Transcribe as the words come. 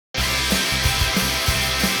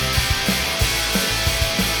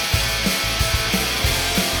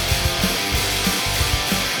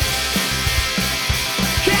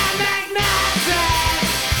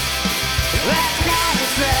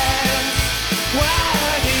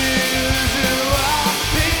What usual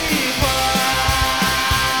people.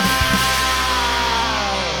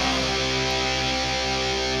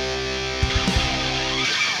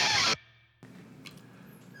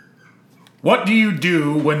 What do you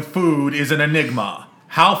do when food is an enigma?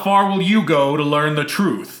 How far will you go to learn the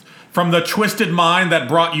truth? From the twisted mind that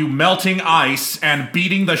brought you melting ice and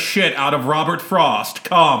beating the shit out of Robert Frost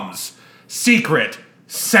comes Secret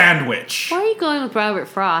Sandwich. Why are you going with Robert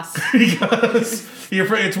Frost? Because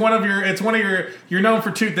it's one of your you're known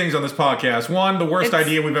for two things on this podcast. One, the worst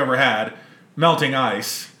idea we've ever had, melting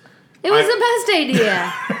ice. It was the best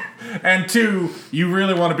idea. And two, you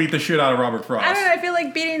really want to beat the shit out of Robert Frost. I don't know. I feel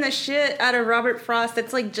like beating the shit out of Robert Frost.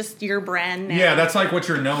 That's like just your brand now. Yeah, that's like what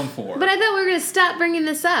you're known for. But I thought we were going to stop bringing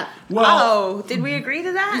this up. Well, did we agree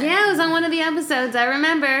to that? Yeah, it was on one of the episodes. I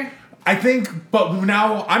remember. I think, but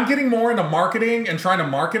now I'm getting more into marketing and trying to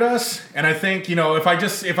market us. And I think, if I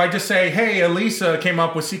just say, hey, Elisa came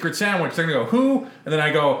up with Secret Sandwich, they're gonna go, who? And then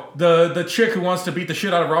I go, the chick who wants to beat the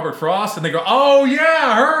shit out of Robert Frost, and they go, oh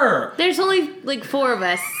yeah, her. There's only like 4 of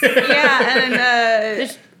us. Yeah,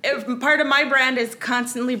 and part of my brand is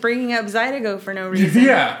constantly bringing up Zydeco for no reason.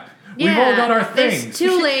 Yeah. We've all got our things. There's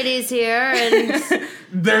 2 ladies here, and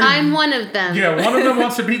I'm one of them. Yeah, one of them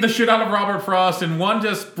wants to beat the shit out of Robert Frost, and one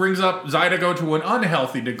just brings up Zydeco to an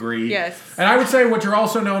unhealthy degree. Yes. And I would say what you're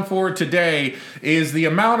also known for today is the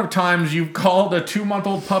amount of times you've called a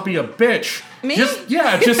 2-month-old puppy a bitch. Me? Just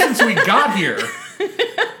since we got here.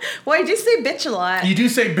 Well, I do say bitch a lot. You do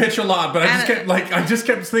say bitch a lot, but I just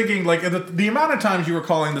kept thinking the amount of times you were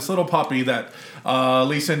calling this little puppy that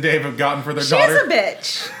Lisa and Dave have gotten for their daughter. She's a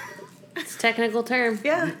bitch. It's a technical term.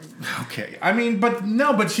 Yeah. Okay. I mean, but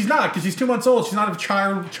she's not, because she's 2 months old. She's not of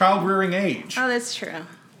child rearing age. Oh, that's true.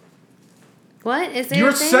 What? Is there You're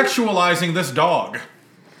a thing? sexualizing this dog.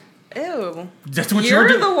 Ew. That's what You're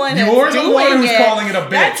you're the one. You're the one who's calling it a bitch.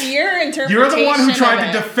 That's your interpretation. You're the one who tried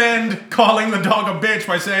of to it. defend calling the dog a bitch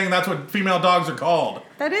by saying that's what female dogs are called.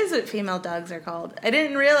 That is what female dogs are called. I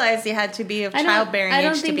didn't realize you had to be of childbearing I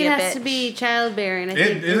don't age think to be it a has bitch. to be childbearing. I Is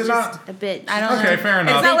think it it's not? just a bitch. I don't know. Okay, fair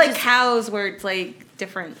enough. It's not like Just- cows where it's like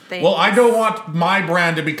different things. Well, I don't want my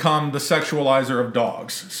brand to become the sexualizer of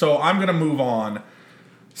dogs, so I'm going to move on.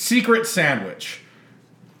 Secret Sandwich.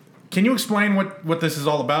 Can you explain what this is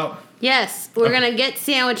all about? Yes, we're going to get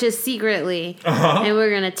sandwiches secretly, and we're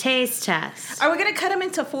going to taste test. Are we going to cut them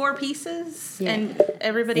into 4 pieces? Yeah. And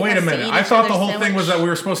everybody Wait has a minute. to eat I each thought the other's whole thing sandwich? was that we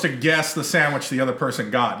were supposed to guess the sandwich the other person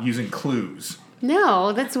got using clues.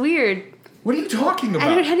 No, that's weird. What are you talking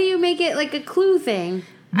about? How do you make it like a clue thing?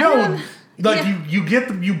 No, like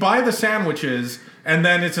yeah. you buy the sandwiches, and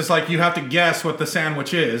then it's just like you have to guess what the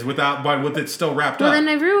sandwich is with it still wrapped Well, up. then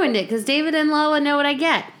I ruined it because David and Lola know what I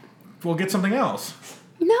get. We'll get something else.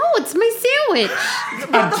 No, it's my sandwich.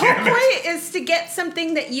 But the whole point is to get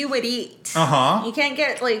something that you would eat. You can't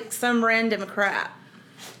get like some random crap.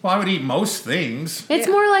 Well, I would eat most things. It's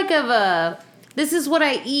Yeah. more like of a, this is what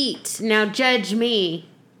I eat, now judge me.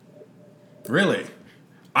 Really?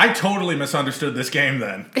 I totally misunderstood this game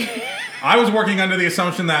then. I was working under the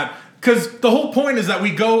assumption that, because the whole point is that we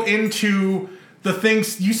go into the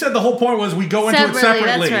things, you said the whole point was we go into it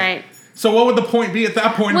separately. That's right. So what would the point be at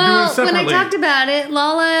that point of doing Well, it separately? when I talked about it,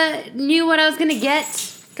 Lola knew what I was going to get.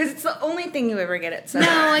 Because it's the only thing you ever get at No,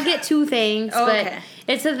 Subway. I get 2 things, Oh, but okay.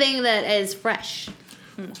 it's a thing that is fresh.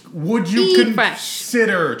 Would you Eat fresh.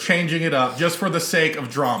 consider changing it up just for the sake of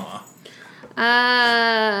drama?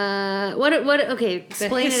 Okay,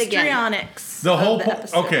 explain the it again. histrionics. The whole of point.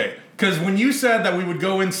 episode. Okay, because when you said that we would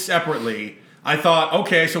go in separately, I thought,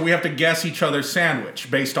 okay, so we have to guess each other's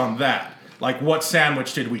sandwich based on that. Like, what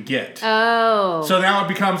sandwich did we get? Oh. So now it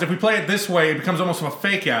becomes, if we play it this way, it becomes almost of a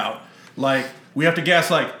fake out. Like, we have to guess,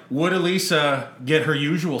 like, would Elisa get her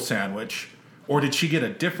usual sandwich? Or did she get a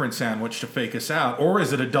different sandwich to fake us out? Or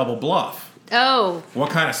is it a double bluff? Oh. What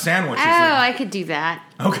kind of sandwich is it? I could do that.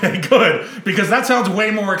 Okay, good. Because that sounds way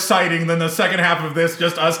more exciting than the second half of this,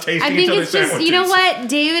 just us tasting I each think other's it's just, sandwiches. you know what?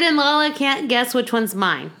 David and Lola can't guess which one's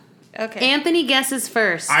mine. Okay. Anthony guesses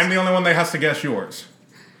first. I'm the only one that has to guess yours.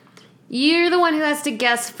 You're the one who has to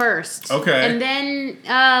guess first. Okay. And then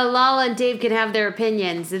Lala and Dave can have their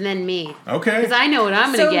opinions, and then me. Okay. Because I know what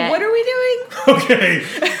I'm going to get. what are we doing? Okay.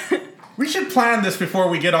 We should plan this before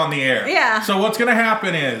we get on the air. Yeah. So what's going to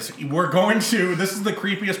happen is we're going to, this is the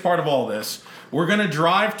creepiest part of all this, we're going to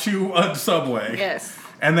drive to a Subway. Yes.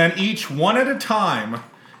 And then each one at a time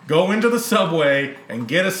go into the Subway and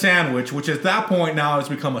get a sandwich, which at that point now has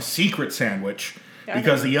become a secret sandwich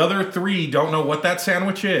because the other 3 don't know what that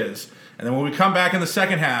sandwich is. And then when we come back in the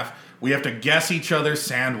second half, we have to guess each other's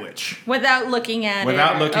sandwich. Without looking at it.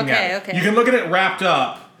 Without looking at it. Okay. You can look at it wrapped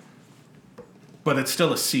up. but it's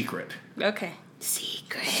still a secret. Okay.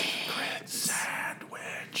 Secret.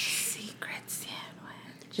 Sandwich. Secret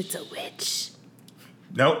sandwich. It's a witch.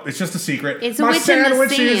 Nope, it's just a secret. It's a My witch in the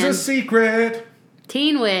sandwich is a sand. secret.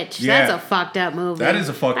 Teen Witch. Yeah. That's a fucked up movie. That is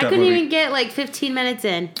a fucked up I couldn't movie. even get like 15 minutes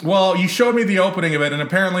in. Well, you showed me the opening of it, and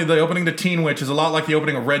apparently the opening to Teen Witch is a lot like the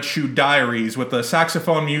opening of Red Shoe Diaries with the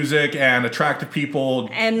saxophone music and attractive people,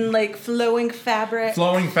 And like flowing fabric.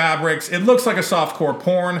 flowing fabrics. It looks like a softcore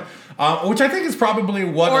porn, which I think is probably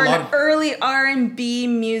what Or a lot an of... early R&B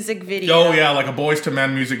music video. Oh, yeah, like a Boys to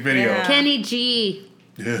Men music video. Yeah. Kenny G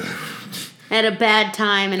Ugh. had a bad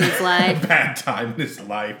time in his life. Bad time in his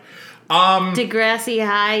life. Degrassi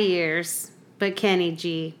High Years, but Kenny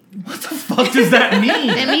G. What the fuck does that mean?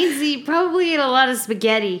 It means he probably ate a lot of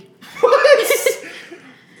spaghetti.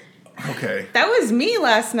 Okay. That was me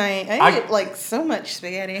last night. I I- ate like so much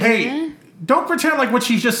spaghetti. Hey, don't pretend like what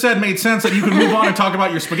she just said made sense that you can move on and talk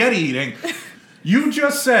about your spaghetti eating. You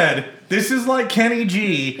just said this is like Kenny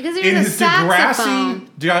G Because there's in a his saxophone.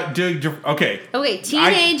 Degrassi. Okay. Oh wait,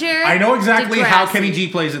 teenager. I know exactly how Degrassi. Kenny G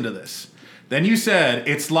plays into this. Then you said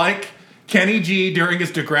it's like Kenny G during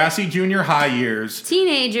his Degrassi junior high years,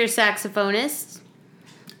 Teenager saxophonist.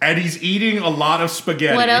 and he's eating a lot of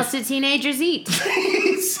spaghetti. What else do teenagers eat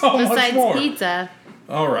So much besides more. pizza?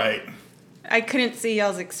 All right. I couldn't see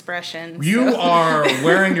y'all's expression. You so- are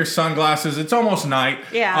wearing your sunglasses. It's almost night.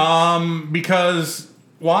 Yeah. Because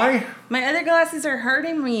why? My other glasses are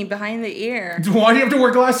hurting me behind the ear Why do you have to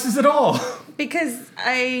wear glasses at all? because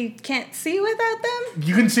I can't see without them.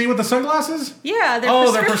 You can see with the sunglasses? Yeah,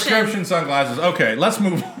 they're They're prescription sunglasses. Okay, let's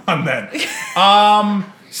move on then.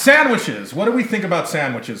 Sandwiches. What do we think about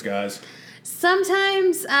sandwiches, guys?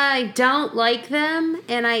 Sometimes I don't like them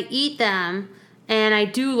and I eat them and I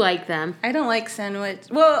do like them. I don't like sandwich.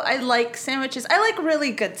 Well, I like sandwiches. I like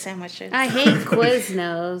really good sandwiches. I hate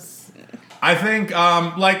Quiznos. I think,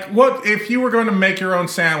 what if you were going to make your own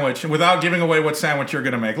sandwich without giving away what sandwich you're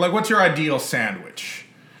going to make? Like, what's your ideal sandwich?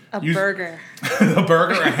 A You- burger. A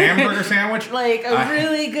burger, a hamburger sandwich? Like a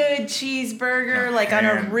really good cheeseburger, like on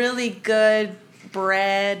a ham. really good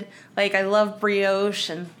bread. Like I love brioche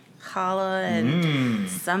and challah and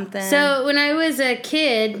something. So when I was a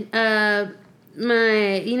kid,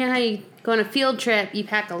 you know how you go on a field trip, you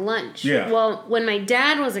pack a lunch. Yeah. Well, when my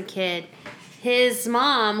dad was a kid, his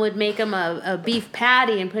mom would make him a beef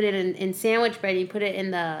patty and put it in sandwich bread. You put it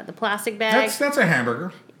in the plastic bag. That's a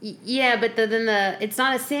hamburger. Yeah, but then it's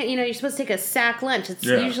not a you're supposed to take a sack lunch. It's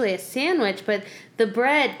Yeah. usually a sandwich, but the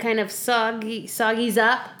bread kind of soggies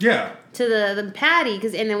up Yeah. to the patty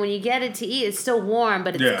and then when you get it to eat, it's still warm,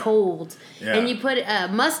 but it's Yeah. cold. Yeah. And you put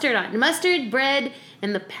mustard bread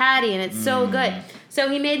and the patty, and it's so good. So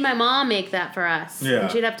he made my mom make that for us. Yeah.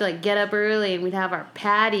 And she'd have to get up early, and we'd have our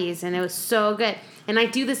patties, and it was so good. And I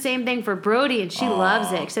do the same thing for Brody, and she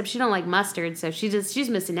loves it, except she don't like mustard, so she's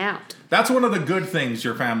missing out. That's one of the good things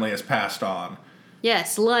your family has passed on.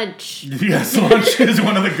 Yes, lunch. Yes, lunch is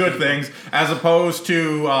one of the good things, as opposed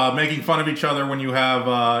to making fun of each other when you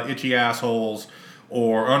have itchy assholes,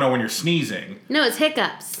 when you're sneezing. No, it's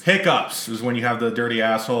hiccups. Hiccups is when you have the dirty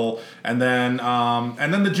asshole, and then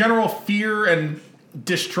the general fear and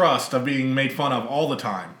distrust of being made fun of all the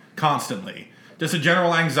time, constantly. Just a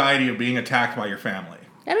general anxiety of being attacked by your family.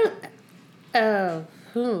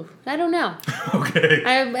 I don't know. Okay.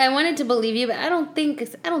 I wanted to believe you, but I don't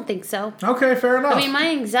think so. Okay, fair enough. I mean, my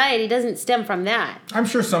anxiety doesn't stem from that. I'm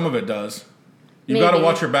sure some of it does. You've got to Maybe.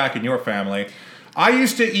 watch your back in your family. I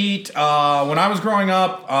used to eat, when I was growing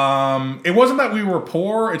up, it wasn't that we were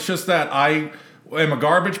poor, it's just that I am a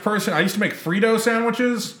garbage person. I used to make Frito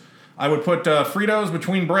sandwiches. I would put Fritos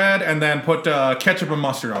between bread and then put ketchup and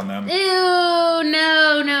mustard on them. Ew,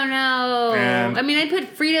 no. And- I mean, I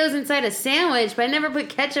put Fritos inside a sandwich, but I never put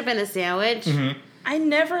ketchup in a sandwich. Mm-hmm. I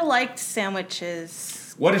never liked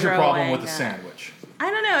sandwiches. What is your problem with growing the up. sandwich? I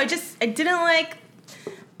don't know. I didn't like.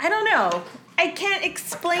 I don't know. I can't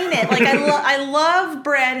explain it. Like I love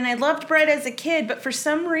bread, and I loved bread as a kid, but for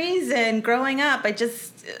some reason, growing up,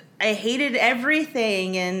 I hated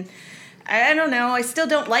everything, and I don't know. I still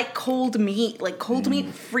don't like cold meat. Like cold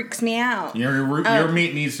meat freaks me out. Your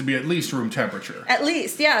meat needs to be at least room temperature. At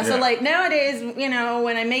least, yeah. So Yeah. like nowadays, when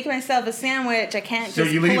I make myself a sandwich, I can't So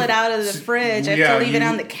just you pull leave- it out of the fridge. I Yeah, have to leave it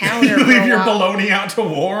on the counter. You for leave a your while. bologna out to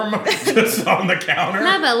warm, just on the counter.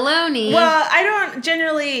 Not bologna. Well, I don't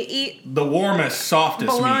generally eat The warmest, softest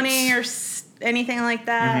bologna meats. or anything like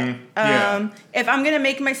that. Mhm. Yeah. If I'm gonna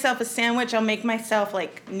make myself a sandwich, I'll make myself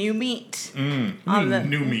like new meat, on the-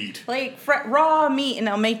 new meat. like raw meat, and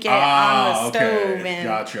I'll make it on the stove, okay. and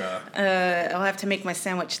Gotcha. I'll have to make my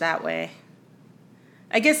sandwich that way.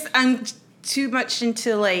 I guess I'm too much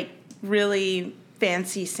into like really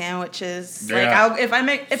fancy sandwiches. Yeah.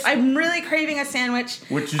 Like if I'm really craving a sandwich,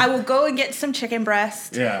 I will go and get some chicken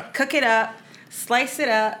breast. Yeah. Cook it up, slice it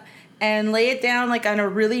up, and lay it down like on a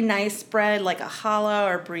really nice bread, like a challah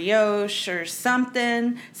or brioche or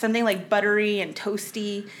something like buttery and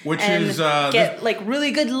toasty. Get like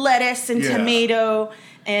really good lettuce and tomato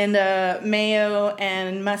and mayo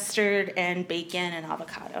and mustard and bacon and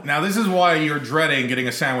avocado. Now, this is why you're dreading getting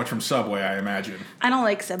a sandwich from Subway, I imagine. I don't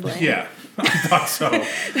like Subway. Yeah, I thought so.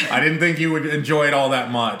 I didn't think you would enjoy it all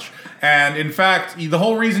that much. And in fact, the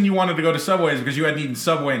whole reason you wanted to go to Subway is because you hadn't eaten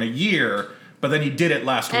Subway in a year, but then you did it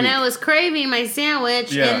last week. And I was craving my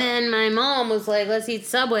sandwich, Yeah. and then my mom was like, let's eat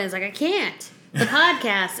Subway. I was like, I can't. The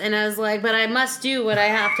podcast. And I was like, but I must do what I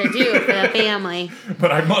have to do for the family. But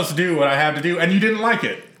I must do what I have to do. And you didn't like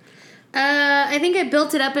it. I think I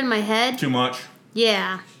built it up in my head. Too much.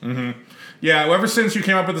 Yeah. Yeah, well, ever since you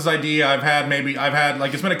came up with this idea, I've had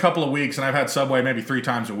it's been a couple of weeks, and I've had Subway maybe 3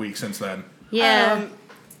 times a week since then. Yeah.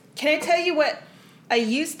 Can I tell you what I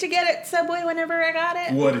used to get at Subway whenever I got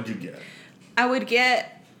it? What did you get? I would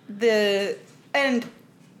get and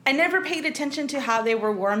I never paid attention to how they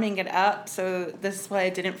were warming it up, so this is why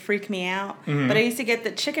it didn't freak me out. But I used to get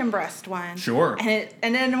the chicken breast one. Sure. And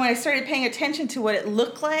then when I started paying attention to what it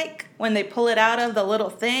looked like when they pull it out of the little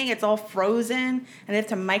thing, it's all frozen, and they have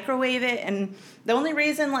to microwave it. And the only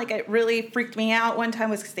reason like it really freaked me out one time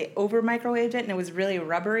was because they over microwaved it and it was really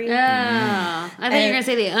rubbery. Oh. I thought you were going to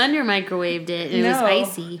say they under microwaved it and it was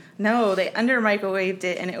icy. No, they under microwaved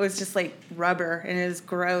it and it was just like rubber and it was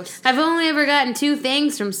gross. I've only ever gotten 2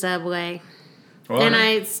 things from Subway. Well, And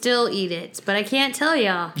I still eat it, but I can't tell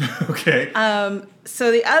y'all. Okay.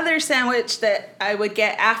 So the other sandwich that I would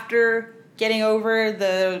get after getting over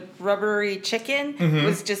the rubbery chicken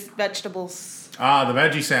was just vegetables. The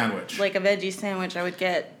veggie sandwich. Like a veggie sandwich I would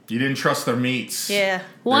get. You didn't trust their meats. Yeah.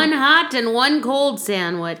 1 hot and 1 cold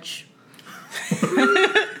sandwich.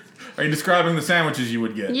 Are you describing the sandwiches you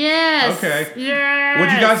would get? Yes. Okay. Yes.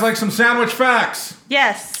 Would you guys like some sandwich facts?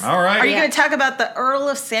 Yes. All right. Are you Yeah. going to talk about the Earl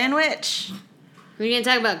of Sandwich? We're going to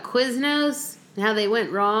talk about Quiznos and how they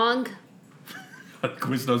went wrong.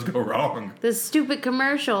 Quiznos go wrong. The stupid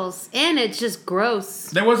commercials. And it's just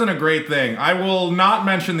gross. That wasn't a great thing. I will not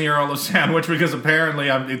mention the Earl of Sandwich because apparently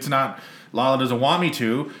it's not. Lala doesn't want me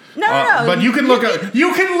to. No. But you can look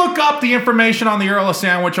up the information on the Earl of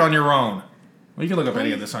Sandwich on your own. Well, you can look up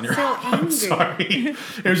any of this on your own. I'm angry? sorry.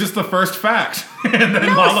 It was just the first fact. And then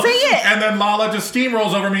No, say it. And then Lala just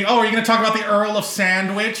steamrolls over me. Oh, are you going to talk about the Earl of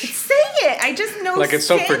Sandwich? Say it. I just know Like it's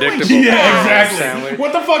so sandwich. predictable. Yeah, exactly. Sandwich.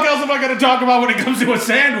 What the fuck else am I going to talk about when it comes to a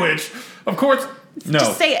sandwich? Of course. No.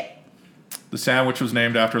 Just say it. The sandwich was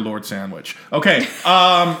named after Lord Sandwich. Okay.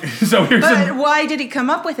 So here's But why did he come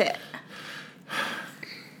up with it?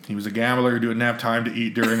 He was a gambler who didn't have time to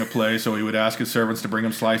eat during a play, so he would ask his servants to bring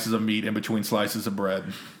him slices of meat in between slices of bread.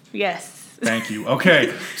 Yes. Thank you.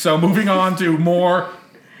 Okay, so moving on to more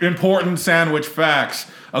important sandwich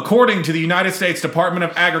facts. According to the United States Department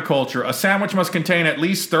of Agriculture, a sandwich must contain at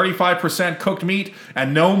least 35% cooked meat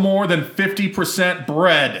and no more than 50%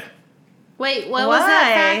 bread. Wait, what was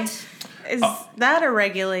that fact? Is that a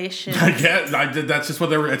regulation? I guess that's just what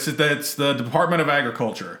they were. It's the Department of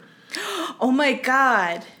Agriculture. Oh my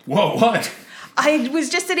God. Whoa, what? I was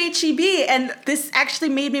just at HEB and this actually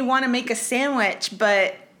made me want to make a sandwich,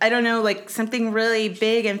 but I don't know, like something really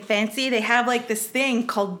big and fancy. They have like this thing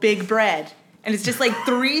called Big Bread. And it's just like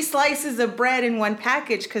 3 slices of bread in one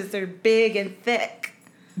package because they're big and thick.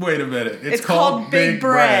 Wait a minute. It's called Big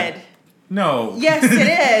Bread. No. Yes, it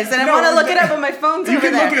is. And I No, want to look it up on my phone. You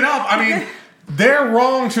can look it up. I mean, they're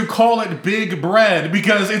wrong to call it big bread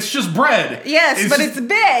because it's just bread. Yes, but just- it's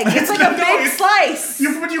big. It's like a No, big it's- slice.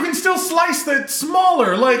 But you can still slice that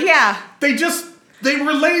smaller. Like, Yeah. they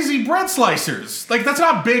were lazy bread slicers. Like, that's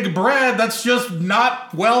not big bread. That's just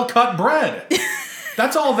not well cut bread.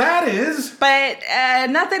 That's all that is. But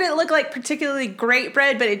not that it looked like particularly great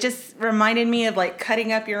bread, but it just reminded me of like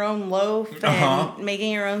cutting up your own loaf and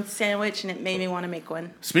making your own sandwich, and it made me want to make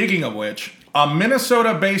one. Speaking of which, a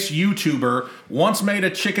Minnesota-based YouTuber once made a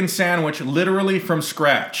chicken sandwich literally from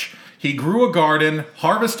scratch. He grew a garden,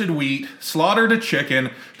 harvested wheat, slaughtered a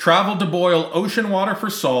chicken, traveled to boil ocean water for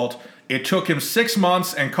salt. It took him 6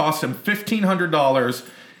 months and cost him $1,500.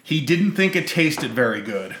 He didn't think it tasted very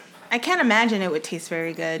good. I can't imagine it would taste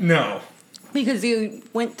very good. No. Because you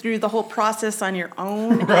went through the whole process on your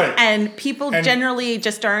own. Right. And people And- generally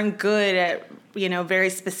just aren't good at, very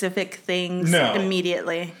specific things No.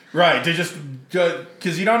 immediately. Right, they just,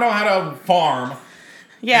 because you don't know how to farm.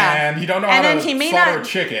 Yeah. And you don't know And how then to he may slaughter not- a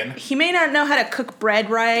chicken. He may not know how to cook bread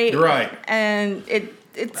right. Right. And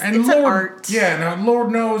it's And an Lord, art. yeah, now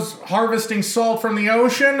Lord knows harvesting salt from the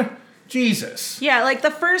ocean. Jesus. Yeah, like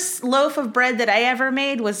the first loaf of bread that I ever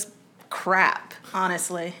made was crap,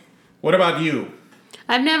 honestly. What about you?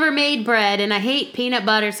 I've never made bread, and I hate peanut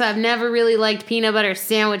butter, so I've never really liked peanut butter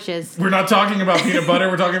sandwiches. We're not talking about peanut butter.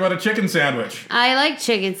 We're talking about a chicken sandwich. I like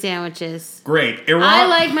chicken sandwiches. Great. Iran. I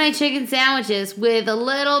like my chicken sandwiches with a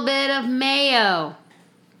little bit of mayo.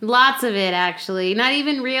 Lots of it, actually. Not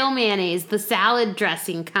even real mayonnaise, the salad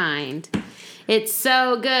dressing kind. It's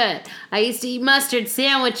so good. I used to eat mustard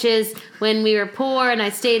sandwiches when we were poor and I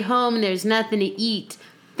stayed home and there's nothing to eat.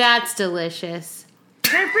 That's delicious.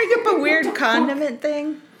 Can I bring up a weird condiment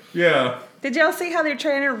thing? Yeah. Did y'all see how they're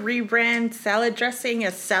trying to rebrand salad dressing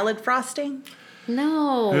as salad frosting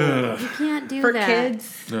No, Ugh. you can't do for that.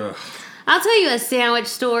 kids? Ugh. I'll tell you a sandwich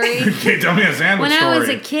story. Okay, tell me a sandwich When story. I was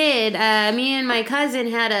a kid, me and my cousin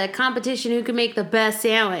had a competition who could make the best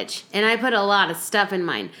sandwich, and I put a lot of stuff in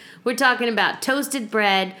mine. We're talking about toasted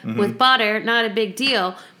bread with butter, not a big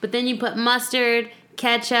deal, but then you put mustard,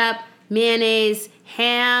 ketchup, mayonnaise,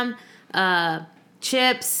 ham,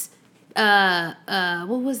 chips, what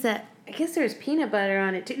was that? I guess there was peanut butter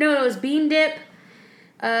on it too. No, it was bean dip,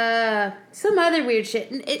 some other weird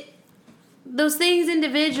shit. Those things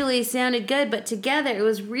individually sounded good, but together it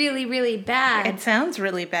was really, really bad. It sounds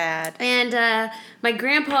really bad. And my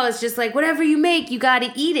grandpa was just like, whatever you make, you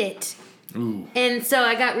gotta eat it. Ooh. And so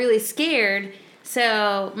I got really scared.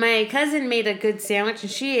 So my cousin made a good sandwich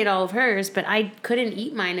and she ate all of hers, but I couldn't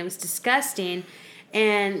eat mine. It was disgusting.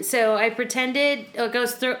 And so I pretended, put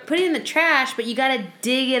it in the trash, but you gotta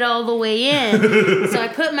dig it all the way in. So I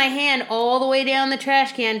put my hand all the way down the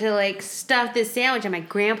trash can to like stuff this sandwich, and my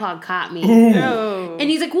grandpa caught me. Oh. And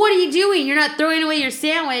he's like, what are you doing? You're not throwing away your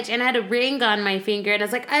sandwich. And I had a ring on my finger. And I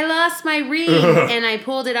was like, I lost my ring. And I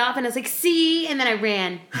pulled it off and I was like, see? And then I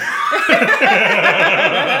ran.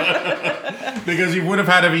 Because you would have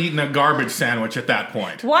had to have eaten a garbage sandwich at that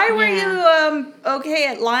point. Why were Yeah. you okay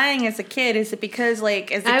at lying as a kid? Is it because,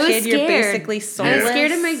 like, as a I was kid, you're scared. basically I soulless? was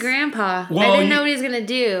scared of my grandpa. Well, I didn't you- know what he was going to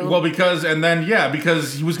do. Well, because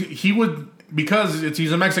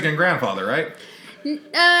he's a Mexican grandfather, right?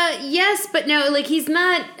 Yes, but no, like he's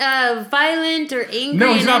not violent or angry.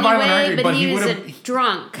 No, he's in not any violent or way, angry, but but he he was a would've-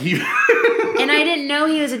 drunk. He And I didn't know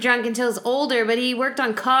he was a drunk until I was older, but he worked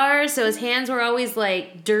on cars, so his hands were always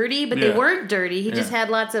like dirty, but Yeah. they weren't dirty. He just Yeah. had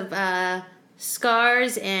lots of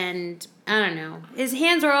scars and I don't know. His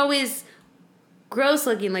hands were always gross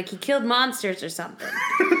looking, like he killed monsters or something.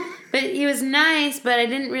 But he was nice, but I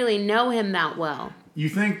didn't really know him that well. You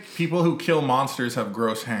think people who kill monsters have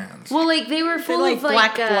gross hands? Well, like they were full like of like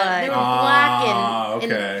black blood. they were black and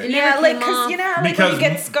okay. it Yeah, never like, came because off. you know how, like, Because- when you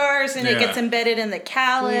get scars and yeah. it gets embedded in the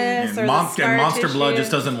callus and, or mon- the scar and monster tissue. blood just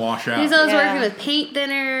doesn't wash out. He was always Yeah. working with paint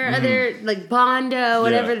thinner, other like Bondo,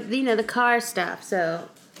 whatever, you know, the car stuff. So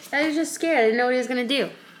I was just scared. I didn't know what he was gonna do.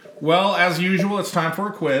 Well, as usual, it's time for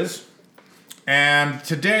a quiz. And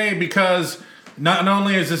today, because not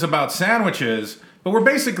only is this about sandwiches, but we're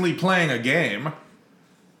basically playing a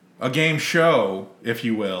game show, if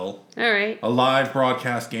you will, All right. a live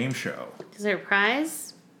broadcast game show. Is there a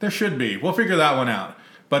prize? There should be. We'll figure that one out.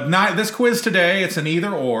 But this quiz today, it's an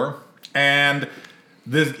either or. And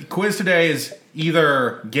the quiz today is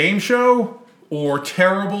either game show or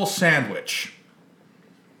terrible sandwich.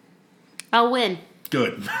 I'll win.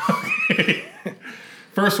 Good. Okay.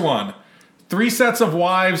 First one. 3 sets of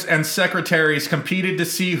wives and secretaries competed to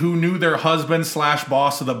see who knew their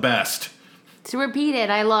husband/boss the best. To repeat it,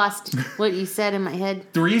 I lost what you said in my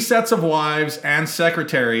head. 3 sets of wives and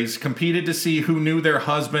secretaries competed to see who knew their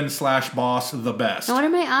husband/boss the best. And what are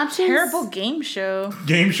my options? Terrible game show.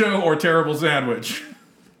 Game show or terrible sandwich?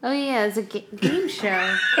 Oh yeah, it's a game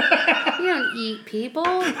show. You don't eat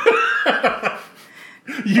people.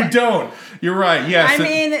 You don't. You're right. Yes. I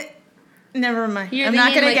mean, never mind. You're I'm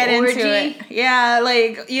not thinking, going to like, get into orgy? it. Yeah,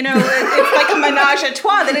 like, you know, it's like a menage a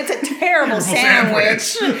trois, then it's a terrible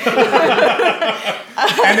sandwich.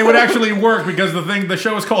 and it would actually work because the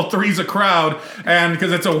show is called Three's a Crowd, and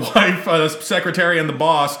because it's a wife, a secretary, and the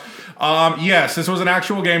boss. Yes, this was an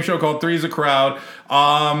actual game show called Three's a Crowd.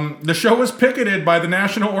 The show was picketed by the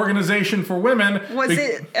National Organization for Women. Was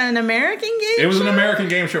it an American game It was an show? American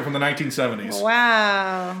game show from the 1970s.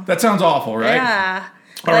 Wow. That sounds awful, right? Yeah.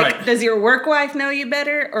 All like, right. does your work wife know you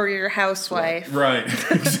better or your housewife? Right,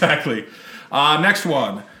 exactly. Next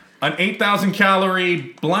one. An 8,000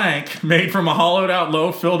 calorie blank made from a hollowed out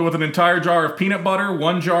loaf filled with an entire jar of peanut butter,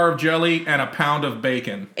 1 jar of jelly, and a pound of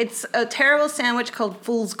bacon. It's a terrible sandwich called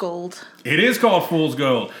Fool's Gold. It is called Fool's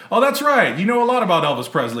Gold. Oh, that's right. You know a lot about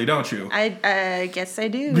Elvis Presley, don't you? I guess I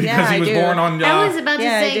do. Because yeah, he was I do. born on... I was about to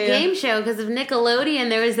Yeah, I say do. game show because of Nickelodeon.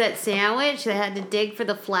 There was that sandwich that had to dig for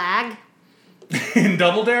the flag. in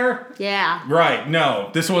Double Dare? Yeah. Right. No,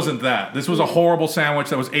 this wasn't that. This was a horrible sandwich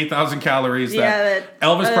that was 8,000 calories that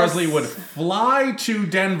Elvis Presley would fly to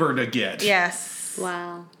Denver to get. Yes.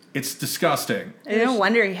 Wow. It's disgusting. No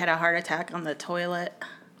wonder he had a heart attack on the toilet.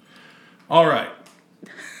 All right.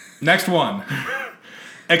 Next one.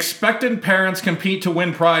 Expectant parents compete to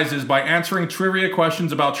win prizes by answering trivia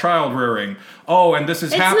questions about child rearing. Oh, and this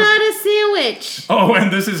is It's happening. not a sandwich. Oh,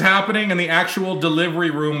 and this is happening in the actual delivery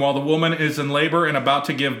room while the woman is in labor and about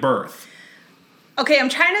to give birth. Okay, I'm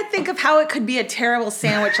trying to think of how it could be a terrible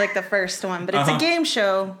sandwich like the first one, but it's a game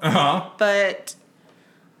show. But,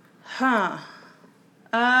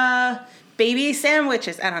 baby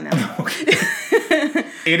sandwiches. I don't know.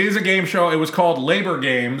 It is a game show. It was called Labor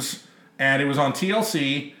Games, and it was on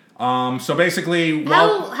TLC. So basically,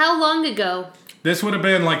 How long ago? this would have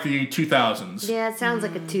been like the 2000s. Yeah, it sounds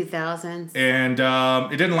like a 2000s. And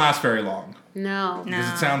it didn't last very long No.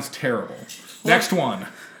 because it sounds terrible. Next one.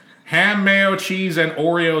 Ham, mayo, cheese, and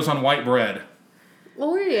Oreos on white bread.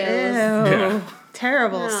 Oreos. Ew. Yeah.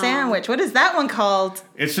 Terrible No. sandwich. What is that one called?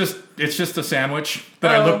 It's just a sandwich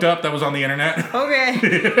that I looked up that was on the internet. Okay.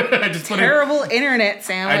 I just put in, Terrible internet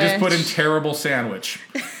sandwich. I just put in terrible sandwich.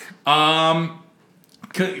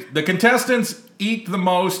 The contestants eat the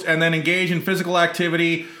most and then engage in physical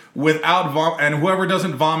activity without and whoever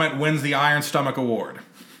doesn't vomit wins the Iron Stomach Award.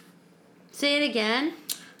 Say it again.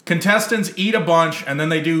 Contestants eat a bunch and then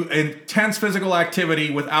they do intense physical activity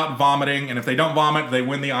without vomiting, and if they don't vomit, they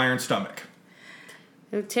win the Iron Stomach.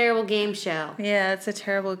 A terrible game show. Yeah, it's a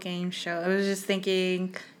terrible game show. I was just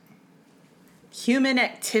thinking human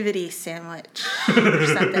activity sandwich or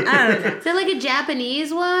something. I don't know. Is it like a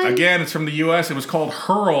Japanese one? Again, it's from the U.S. It was called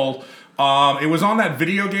Hurl. It was on that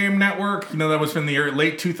video game network, that was from the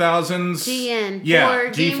late 2000s. GN. Yeah,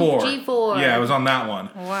 G4. G4. Yeah, it was on that one.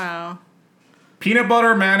 Wow. Peanut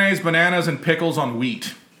butter, mayonnaise, bananas, and pickles on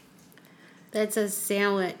wheat. That's a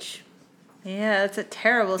sandwich. Yeah, it's a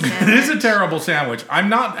terrible It sandwich. is a terrible sandwich. I'm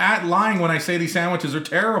not lying when I say these sandwiches are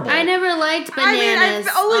terrible. I never liked I mean, bananas.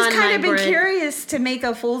 I've always on kind my of been bread. curious to make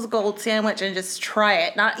a Fool's Gold sandwich and just try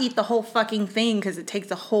it, not eat the whole fucking thing because it takes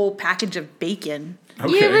a whole package of bacon.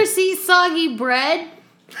 Okay. You ever see soggy bread?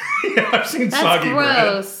 Yeah, I've seen That's soggy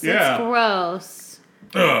gross. bread. Yeah. It's gross.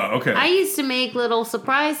 Ugh, okay. I used to make little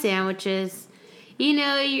surprise sandwiches.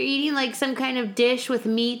 You're eating like some kind of dish with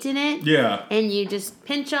meat in it. Yeah. And you just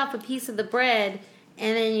pinch off a piece of the bread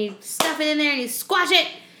and then you stuff it in there and you squash it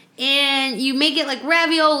and you make it like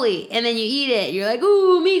ravioli and then you eat it. You're like,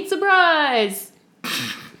 ooh, meat surprise.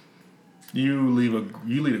 You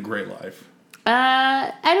lead a great life.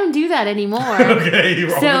 I don't do that anymore. Okay,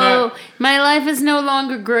 you're over So that. my life is no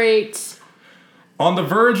longer great. On the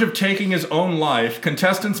verge of taking his own life,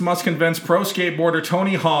 contestants must convince pro skateboarder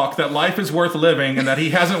Tony Hawk that life is worth living and that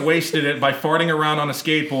he hasn't wasted it by farting around on a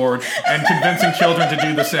skateboard and convincing children to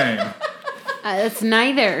do the same. It's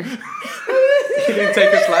neither. He didn't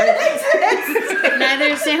take his life.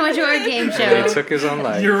 Neither a sandwich or a game He show. took his own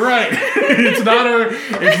life. You're right. It's not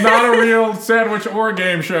a real sandwich or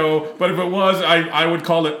game show, but if it was, I would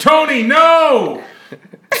call it Tony, no!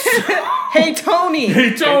 Hey, Tony!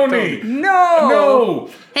 Hey, Tony! No! No!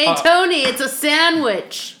 Hey, Tony, it's a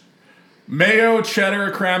sandwich. Mayo,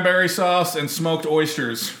 cheddar, cranberry sauce, and smoked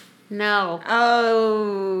oysters. No.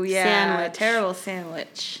 Oh, yeah. Sandwich. Terrible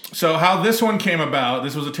sandwich. So how this one came about,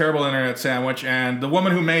 this was a terrible internet sandwich, and the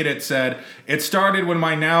woman who made it said, "It started when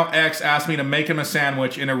my now ex asked me to make him a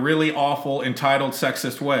sandwich in a really awful, entitled,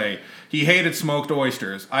 sexist way. He hated smoked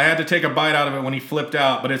oysters. I had to take a bite out of it when he flipped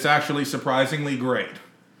out, but it's actually surprisingly great."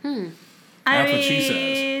 That's what she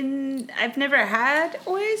says. I've never had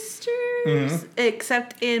oysters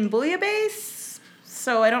except in bouillabaisse,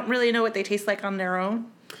 so I don't really know what they taste like on their own.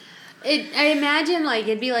 I imagine like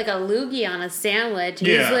it'd be like a loogie on a sandwich. And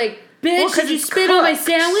Yeah. he's like, bitch, Well, 'cause did you it's spit on my cooked.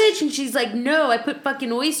 sandwich? And she's like, no, I put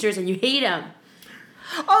fucking oysters and you hate them.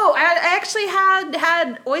 Oh, I actually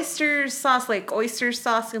had oyster sauce, like oyster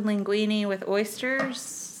sauce and linguine with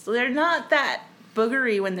oysters. They're not that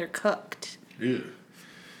boogery when they're cooked. Ew.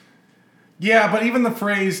 Yeah, but even the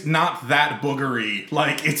phrase "not that boogery,"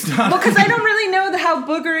 like it's not. Well, because I don't really know how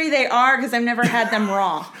boogery they are because I've never had them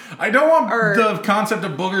raw. I don't want Or- the concept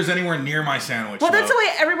of boogers anywhere near my sandwich. Well, that's though. the way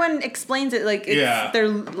everyone explains it. Like, they're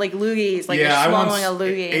like loogies, like yeah, you're I swallowing once a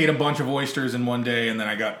loogie. ate a bunch of oysters in one day, and then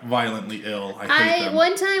I got violently ill. I hate I them.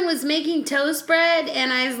 one time was making toast bread,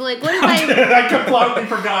 and I was like, "What if I?" I completely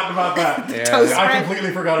forgot about that. Yeah. Toast I bread.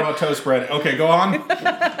 completely forgot about toast bread. Okay, go on.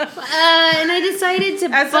 And I decided to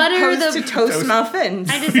As butter opposed the. to toast muffins.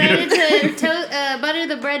 I decided to butter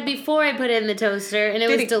the bread before I put it in the toaster, and it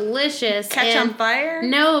Did was it delicious. Catch and on fire?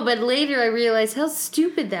 No, but later I realized how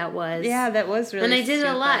stupid that was. Yeah, that was really And I did it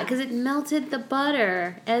a lot stupid. because it melted the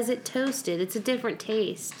butter as it toasted. It's a different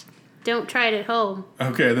taste. Don't try it at home.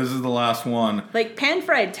 Okay, this is the last one. Like,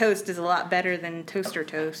 pan-fried toast is a lot better than toaster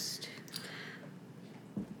toast.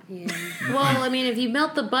 Yeah. Well, I mean, if you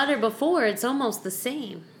melt the butter before, it's almost the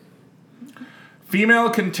same. Female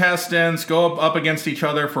contestants go up against each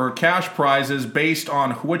other for cash prizes based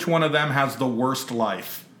on which one of them has the worst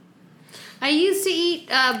life. I used to eat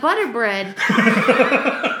butter bread.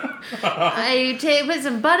 I put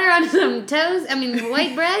some butter on some toast,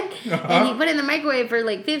 white bread, and you put it in the microwave for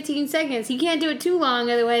like 15 seconds. You can't do it too long,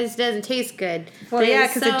 otherwise it doesn't taste good. Well, But yeah,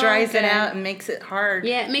 it's because it so dries it good. out and makes it hard.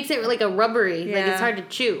 Yeah, it makes it like a rubbery, like Yeah. it's hard to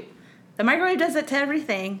chew. The microwave does it to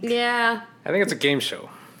everything. Yeah. I think it's a game show.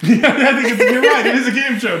 You're right. It is a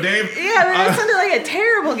game show, Dave. Yeah, but it sounded like a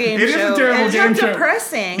terrible game It show. is a terrible and game it's show.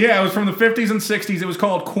 depressing. Yeah, it was from the 50s and 60s. It was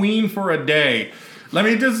called Queen for a Day. Let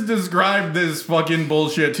me just describe this fucking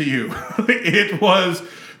bullshit to you.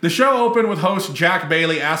 The show opened with host Jack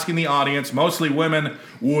Bailey asking the audience, mostly women,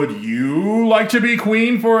 "Would you like to be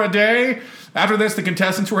queen for a day?" After this, the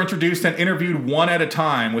contestants were introduced and interviewed one at a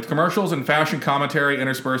time, with commercials and fashion commentary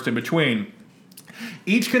interspersed in between.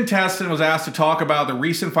 Each contestant was asked to talk about the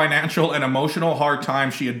recent financial and emotional hard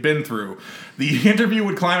times she had been through. The interview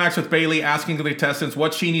would climax with Bailey asking the contestants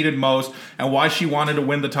what she needed most and why she wanted to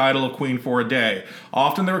win the title of Queen for a Day.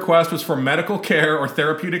 Often the request was for medical care or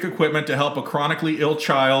therapeutic equipment to help a chronically ill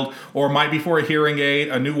child, or might be for a hearing aid,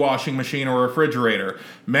 a new washing machine, or a refrigerator.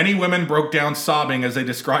 Many women broke down sobbing as they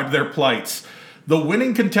described their plights. The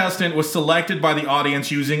winning contestant was selected by the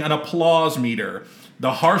audience using an applause meter.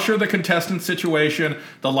 The harsher the contestant's situation,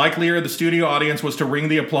 the likelier the studio audience was to ring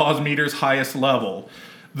the applause meter's highest level.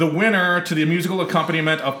 The winner, to the musical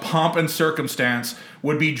accompaniment of Pomp and Circumstance,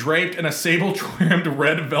 would be draped in a sable-trimmed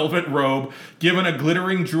red velvet robe, given a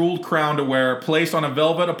glittering jeweled crown to wear, placed on a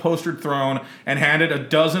velvet-upholstered throne, and handed a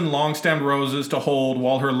dozen long-stemmed roses to hold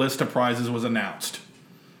while her list of prizes was announced.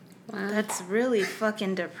 That's really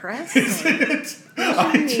fucking depressing.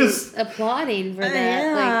 I just... applauding for that.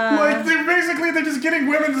 Yeah. Like, they're just getting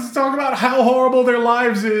women to talk about how horrible their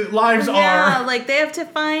lives Yeah, are. like they have to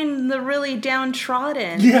find the really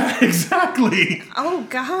downtrodden. Yeah, exactly. Oh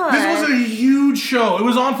God. This was a huge show. It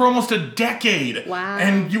was on for almost a decade. Wow.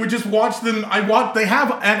 And you would just watch them. They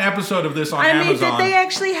have an episode of this on I mean, Amazon. did they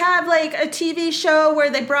actually have like a TV show where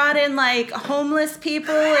they brought in like homeless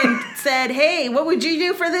people and said, "Hey, what would you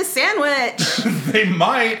do for this sandwich?" They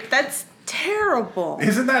might. That's terrible.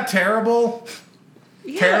 Isn't that terrible?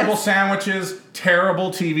 Yes. Terrible sandwiches, terrible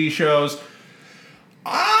TV shows.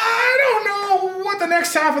 I don't know what the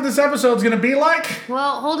next half of this episode is going to be like.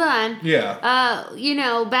 Well, hold on. Yeah.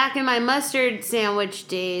 Back in my mustard sandwich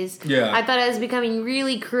days, Yeah. I thought I was becoming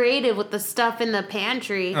really creative with the stuff in the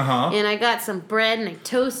pantry. Uh-huh. And I got some bread and I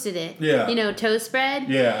toasted it. Yeah. You know, toast bread?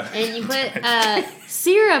 Yeah. And you put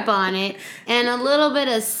syrup on it and a little bit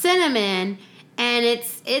of cinnamon, and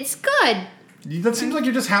it's good. That seems like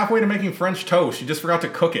you're just halfway to making French toast. You just forgot to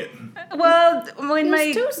cook it. Well, when It was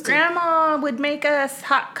my toasted. grandma would make us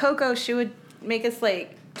hot cocoa, she would make us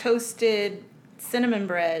like toasted cinnamon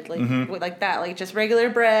bread, like with, like that, like just regular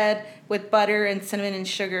bread with butter and cinnamon and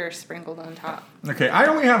sugar sprinkled on top. Okay, I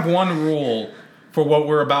only have one rule for what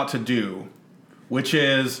we're about to do, which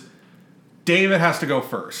is David has to go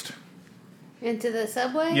first. Into the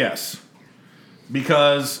subway? Yes.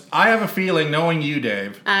 Because I have a feeling, knowing you,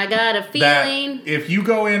 Dave, I got a that feeling. if you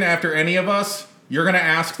go in after any of us, you're going to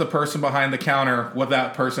ask the person behind the counter what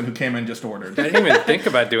that person who came in just ordered. I didn't even think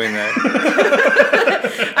about doing that.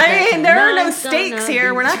 I mean, there are no Nice stakes gonna here.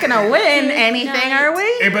 be We're not gonna win anything, night. are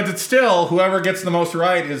we? But it's still, whoever gets the most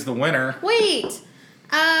right is the winner. Wait.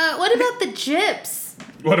 What about the chips?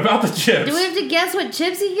 What about the chips? Do we have to guess what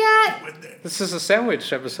chips he got? This is a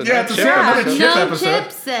sandwich episode. Yeah, not it's a chip sandwich. episode. Chip No episode.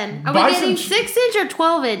 chips then. Are Buy we getting some 6-inch or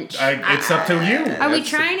 12-inch? It's up to you. Are we That's-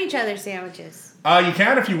 trying each other's sandwiches? You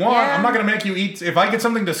can if you want. Yeah. I'm not going to make you eat. If I get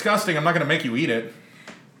something disgusting, I'm not going to make you eat it.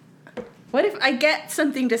 What if I get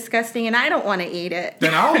something disgusting and I don't want to eat it?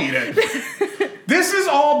 Then I'll eat it. This has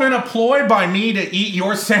all been a ploy by me to eat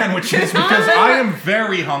your sandwiches because I am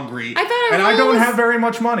very hungry. I thought our and I rule don't was- have very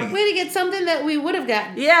much money. Way to get something that we would have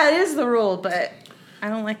gotten. Yeah, it is the rule, but I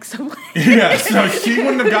don't like Subway. Yeah, so she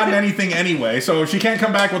wouldn't have gotten anything anyway. So she can't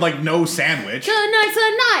come back with like no sandwich.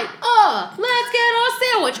 Tonight. Let's get our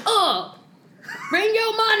sandwich. Bring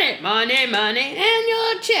your money, and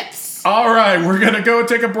your chips. All right, we're gonna go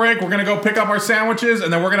take a break. We're gonna go pick up our sandwiches,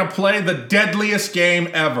 and then we're gonna play the deadliest game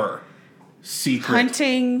ever. Secret.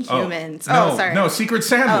 Hunting humans. No, sorry. no, secret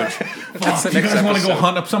sandwich. That's the Do you next guys want to go episode.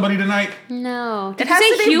 hunt up somebody tonight? No. Did It has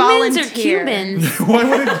you to say be humans volunteer. or Cubans? Why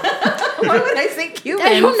would it? Why would I say humans?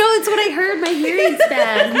 I don't know. It's what I heard. My hearing's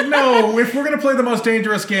bad. No, if we're gonna play the most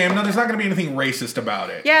dangerous game, no, there's not gonna be anything racist about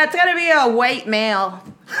it. Yeah, it's gotta be a white male.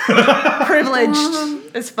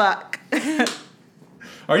 Privileged as fuck.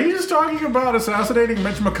 Are you just talking about assassinating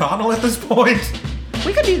Mitch McConnell at this point?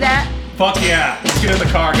 We could do that. Fuck yeah! Let's get in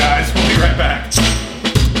the car, guys. We'll be right back.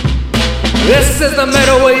 This is the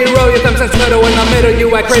middle where you roll your thumbs and middle in the middle.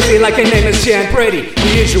 You act crazy like your name is Shan Brady.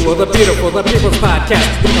 The usual, the beautiful, the people's podcast.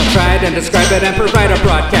 We gon' try it and describe it and provide a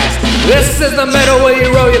broadcast. This is the middle where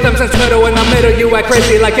you roll your thumbs and middle in the middle. You act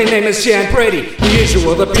crazy like your name is Shan Brady. The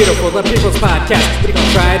usual, the beautiful, the people's podcast. We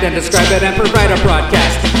gon' try it and describe it and provide a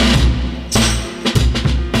broadcast.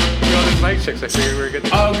 You're on his mic checks. I figured we were good to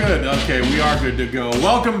go. Oh, good. Okay, we are good to go.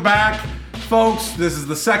 Welcome back, folks. This is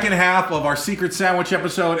the second half of our Secret Sandwich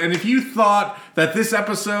episode. And if you thought that this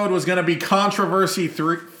episode was going to be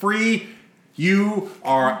controversy-free, you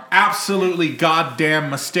are absolutely goddamn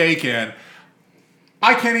mistaken.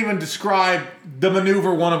 I can't even describe the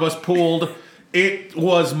maneuver one of us pulled. It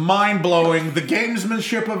was mind-blowing. The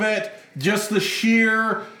gamesmanship of it, just the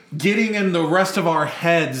sheer getting in the rest of our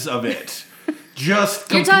heads of it. Just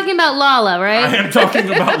You're talking about Lala, I right? am talking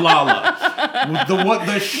about Lala.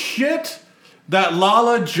 The shit that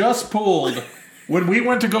Lala just pulled when we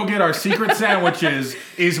went to go get our secret sandwiches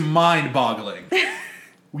is mind-boggling.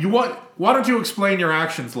 Why don't you explain your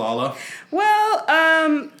actions, Lala? Well,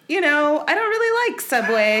 I don't really like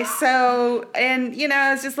Subway, so, and,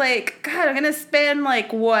 it's just like, God, I'm gonna spend,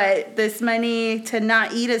 this money to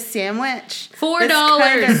not eat a sandwich? $4. This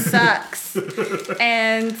kinda sucks.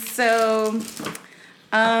 And so,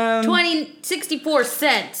 64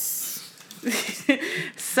 cents.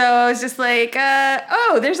 so I was just like,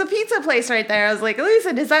 there's a pizza place right there. I was like,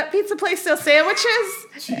 Lisa, does that pizza place sell sandwiches?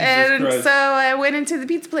 And Christ. so I went into the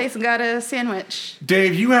pizza place and got a sandwich.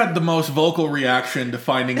 Dave, you had the most vocal reaction to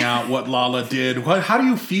finding out what Lala did. How do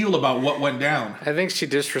you feel about what went down? I think she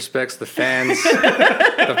disrespects the fans,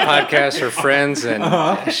 the podcast, her friends,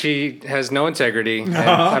 and she has no integrity. And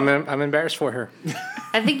I'm embarrassed for her.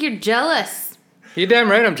 I think you're jealous. You're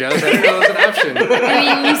damn right I'm jealous. I didn't know that was an option. I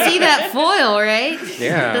mean, you see that foil, right?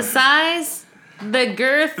 Yeah. The size, the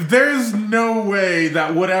girth. There's no way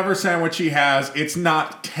that whatever sandwich she has, it's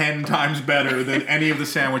not 10 times better than any of the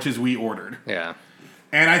sandwiches we ordered. Yeah.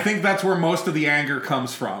 And I think that's where most of the anger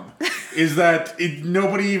comes from, is that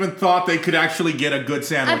nobody even thought they could actually get a good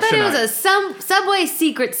sandwich I bet tonight. it was a Subway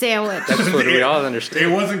secret sandwich. That's what we all It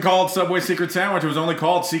understand. wasn't called Subway Secret Sandwich. It was only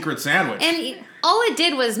called Secret Sandwich. And all it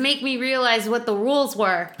did was make me realize what the rules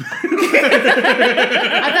were.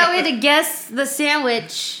 I thought we had to guess the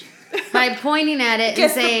sandwich by pointing at it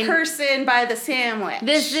Guess and saying, the person by the sandwich.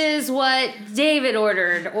 this is what David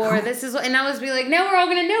ordered, or this is what, and I was be like, now we're all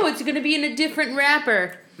gonna know it's gonna be in a different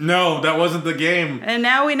wrapper. No, that wasn't the game. And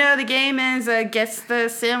now we know the game is guess the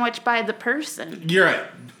sandwich by the person. You're right.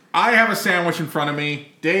 I have a sandwich in front of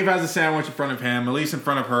me. Dave has a sandwich in front of him. Elise in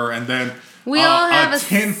front of her. And then We all have a a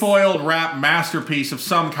tinfoiled wrap masterpiece of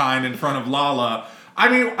some kind in front of Lala. I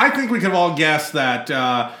mean, I think we could have all guessed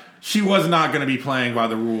that she was not going to be playing by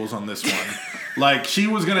the rules on this one. Like, she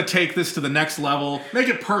was going to take this to the next level, make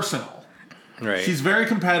it personal. Right. She's very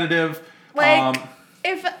competitive.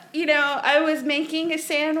 If, I was making a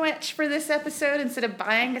sandwich for this episode instead of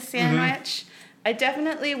buying a sandwich, I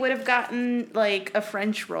definitely would have gotten, a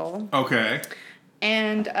French roll. Okay.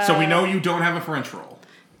 And So we know you don't have a French roll.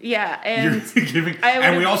 Yeah, and You're giving, I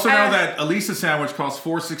and we would've- also know that Elisa's sandwich costs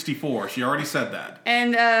 $4.64. She already said that.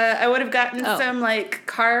 and I would have gotten Oh. some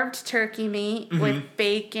carved turkey meat with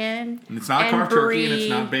bacon. And it's not and carved turkey, and it's brie,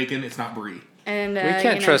 not bacon, it's not brie. And we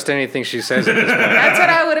can't trust anything she says at this point. That's what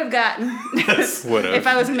I would have gotten Would've. if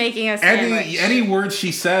I was making a sandwich. Any words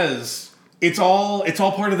she says, it's all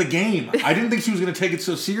part of the game. I didn't think she was going to take it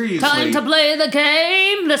so seriously. Time to play the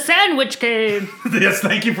game, the sandwich game. Yes,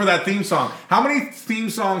 thank you for that theme song. How many theme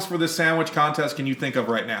songs for this sandwich contest can you think of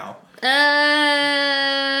right now?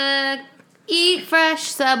 Eat fresh,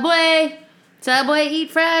 Subway,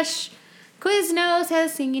 eat fresh. Quiznos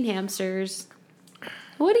has singing hamsters.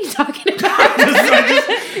 What are you talking about?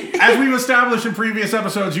 As we've established in previous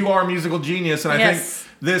episodes, you are a musical genius, and I Yes.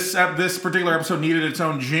 think this particular episode needed its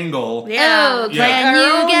own jingle. Oh, Yeah. can Our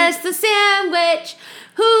you own- guess the sandwich?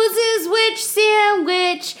 Whose is which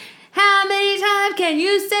sandwich? How many times can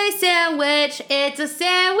you say sandwich? It's a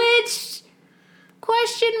sandwich?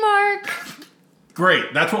 Question mark.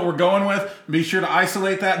 Great, that's what we're going with. Be sure to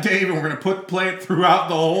isolate that, Dave, and we're gonna play it throughout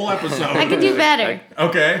the whole I episode. could do better.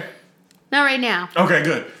 Okay. Not right now. Okay,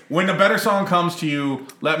 good. When the better song comes to you,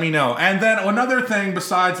 let me know. And then another thing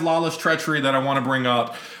besides Lala's treachery that I want to bring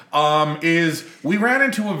up is we ran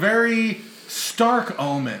into a very stark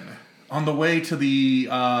omen on the way to the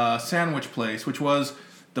sandwich place, which was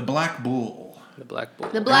the Black Bull. The Black Bull.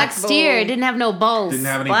 The black steer Bull. didn't have no balls. Didn't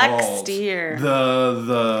have any Black balls. steer.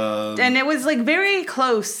 The And it was like very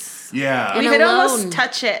close. yeah. We And could alone. almost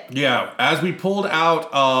touch it. Yeah, as we pulled out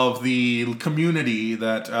of the community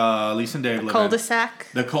that Lisa and Dave live in, Cul-de-sac.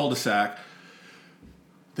 the cul-de-sac,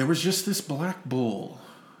 there was just this black bull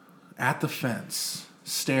at the fence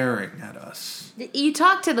staring at us. You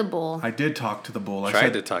talked to the bull. I did talk to the bull. I Tried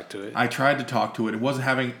said, to talk to it. I tried to talk to it. It wasn't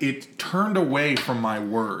having. It turned away from my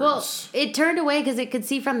words. Well, it turned away because it could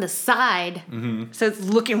see from the side. So it's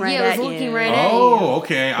looking right Yeah, it at was you. looking right at you. oh,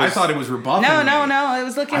 okay. I thought it was rebuffing. No, me. no. It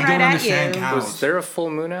was looking I right don't at understand you. cows. Was there a full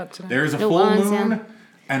moon out today? There's a It full was, moon yeah.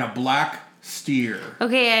 and a black steer.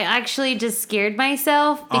 Okay, I actually just scared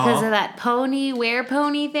myself because Uh-huh. of that pony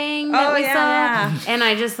thing Oh, that we yeah, saw. yeah. And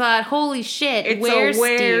I just thought, holy shit, It's where a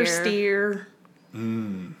were steer? steer. Either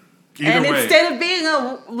And way. instead of being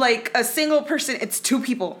a single person, it's two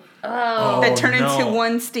people Oh, that turn no. into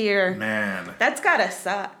one steer. Man, That's gotta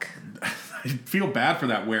suck. I feel bad for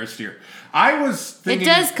that were steer. I was It thinking.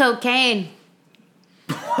 does cocaine.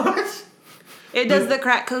 What? It does the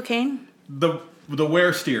crack cocaine. The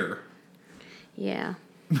were steer. Yeah.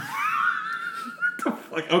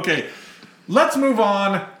 Like, okay, let's move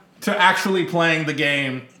on to actually playing the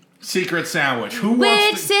game Secret Sandwich. Who Which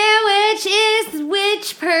wants to... sandwich is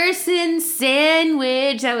which person's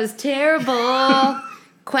sandwich? That was terrible.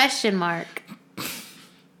 Question mark.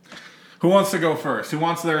 Who wants to go first? Who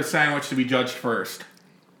wants their sandwich to be judged first?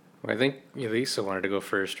 Well, I think Elisa wanted to go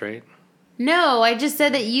first, right? No, I just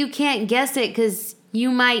said that you can't guess it because you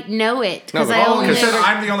might know it. Because No, I but- Oh, only because know.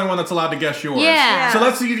 I'm the only one that's allowed to guess yours. Yeah. So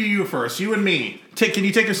let's do you first. You and me. Can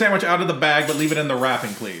you take your sandwich out of the bag, but leave it in the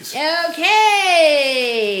wrapping, please?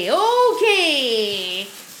 Okay. Okay.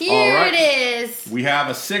 Here All right. it is. We have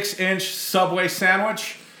a 6-inch Subway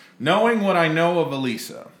sandwich. Knowing what I know of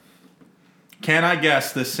Elisa, can I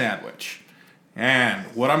guess this sandwich? And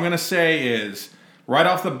what I'm going to say is, right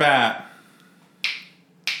off the bat,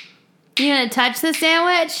 You gonna touch the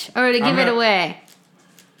sandwich or to give it gonna- away?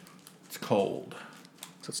 it's cold.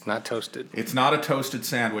 So it's not toasted. It's not a toasted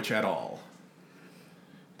sandwich at all.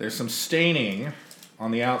 There's some staining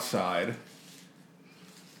on the outside.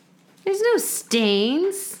 There's no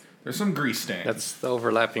stains. There's some grease stains. That's the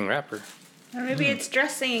overlapping wrapper. Or maybe it's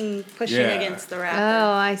dressing pushing Yeah. against the Oh, wrapper.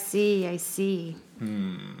 I see. I see.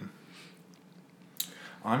 I'm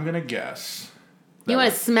going to guess. You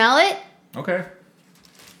want to smell it? Okay.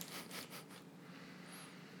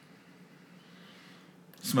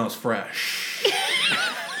 Smells fresh.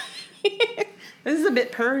 This is a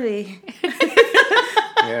bit purdy.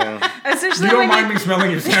 Yeah. Especially You don't when mind me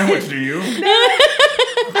smelling your sandwich, do you?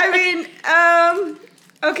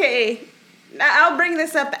 Okay. I'll bring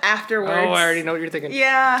this up afterwards. Oh, I already know what you're thinking.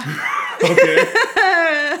 Yeah.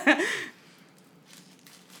 Okay.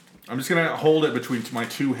 I'm just going to hold it between my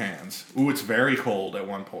two hands. Ooh, it's very cold at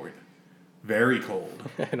one point. Very cold.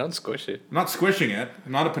 Don't squish it. I'm not squishing it.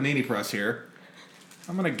 I'm not a panini press here.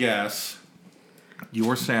 I'm going to guess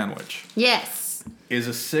your sandwich Yes. is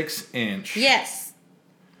a 6-inch. Yes.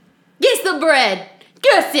 Guess the bread.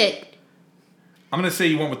 Guess it. I'm going to say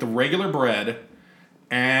you went with the regular bread,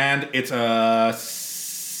 and it's a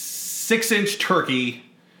 6-inch turkey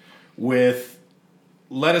with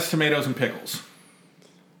lettuce, tomatoes, and pickles.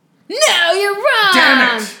 No, you're wrong.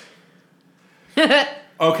 Damn it!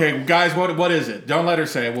 Okay, guys, what is it? Don't let her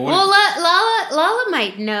say it. Well, Well, Lala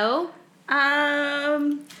might know.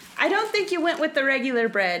 I don't think you went with the regular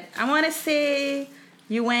bread. I want to say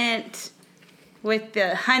you went with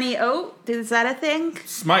the honey oat. Is that a thing?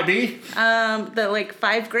 this might be. The like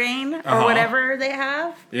 5 grain or Uh-huh. whatever they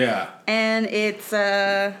have. Yeah. And it's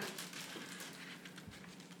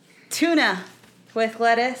tuna with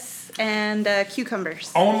lettuce and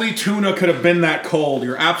cucumbers. Only tuna could have been that cold.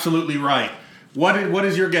 You're absolutely right. What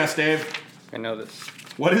is your guess, Dave? I know this.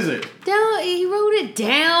 What is it? No, he wrote it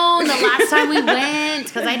down the last time we went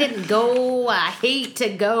because I didn't go. I hate to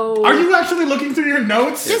go. Are you actually looking through your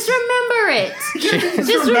notes? Just remember it.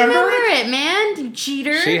 Just remember it, man. You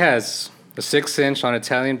cheater. She has a 6-inch on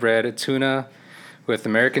Italian bread, a tuna with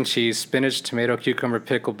American cheese, spinach, tomato, cucumber,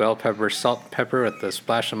 pickle, bell pepper, salt, pepper with a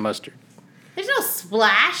splash of mustard. There's no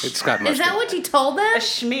splash. It's got mustard. Is that what you told them? A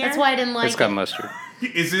schmear? That's why I didn't like It's got it. mustard.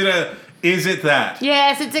 Is it that?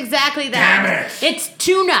 Yes, it's exactly that. Damn it. It's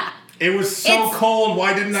tuna. It was so It's cold.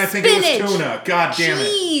 Why didn't I think it spinach, was tuna? God damn it.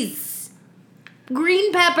 cheese,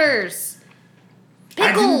 green peppers, I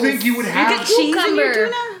pickles. didn't think you would You have. get cheese in your cucumber.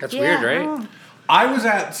 tuna? That's Yeah. weird, right? I was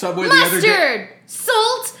at Subway the other day. Mustard,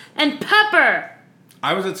 salt, and pepper.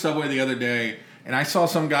 I was at Subway the other day, and I saw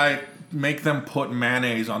some guy make them put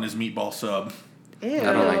mayonnaise on his meatball sub. Ew.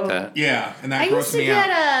 I don't like that. Yeah, and that I used grossed to me get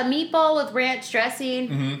out. a meatball with ranch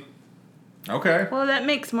dressing. Okay. Well, that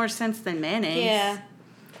makes more sense than mayonnaise. Yeah.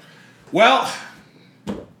 Well,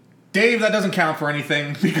 Dave, that doesn't count for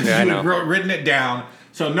anything because Yeah, I you know. had written it down.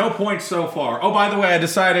 So no points so far. Oh, by the way, I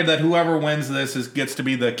decided that whoever wins this gets to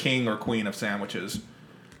be the king or queen of sandwiches.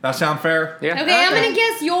 That sound fair? Yeah. Okay, I'm gonna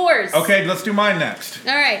guess yours. Okay, let's do mine next.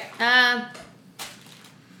 All right.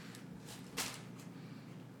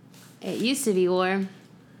 It used to be warm.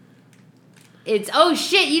 It's oh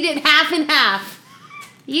shit! You did half and half.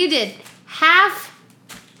 You did half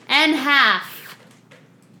and half.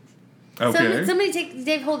 Okay. Somebody take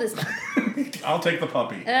Dave. Hold this. I'll take the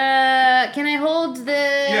puppy. Can I hold the?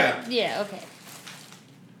 Yeah. Yeah. Okay.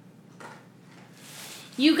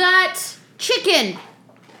 You got chicken.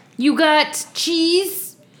 You got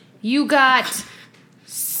cheese. You got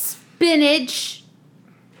spinach,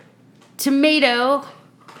 tomato,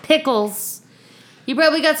 pickles. You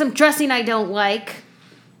probably got some dressing I don't like.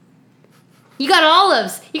 You got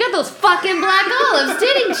olives. You got those fucking black olives,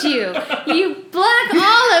 didn't you? You black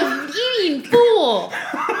olive eating fool.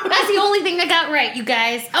 That's the only thing I got right, you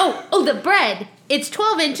guys. Oh, the bread. It's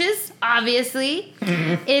 12 inches, obviously.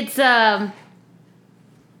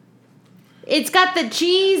 It's got the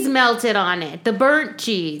cheese melted on it, the burnt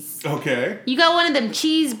cheese. Okay. You got one of them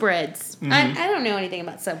cheese breads. I don't know anything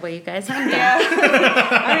about Subway, you guys. I'm done. Yeah.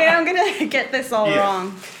 I mean, I'm gonna get this all Yeah.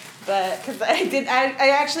 wrong, but because I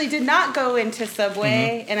actually did not go into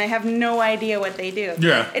Subway, and I have no idea what they do.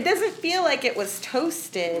 Yeah. It doesn't feel like it was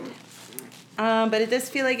toasted, but it does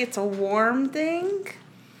feel like it's a warm thing,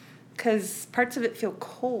 because parts of it feel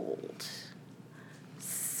cold.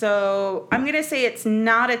 So I'm gonna say it's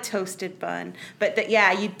not a toasted bun, but that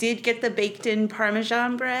yeah, you did get the baked in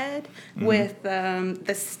Parmesan bread with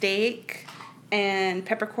the steak and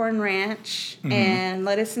peppercorn ranch and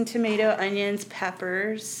lettuce and tomato, onions,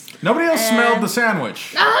 peppers. Nobody else smelled And- the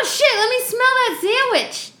sandwich. Oh shit, let me smell that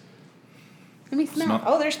sandwich. Let me smell. Smell-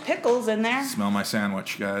 Oh, there's pickles in there. Smell my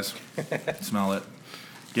sandwich, guys. Smell it.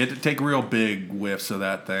 Take real big whiffs of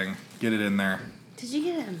that thing. Get it in there. Did you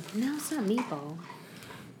get a... No, it's not meatball.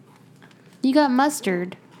 You got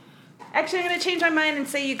mustard. Actually, I'm gonna change my mind and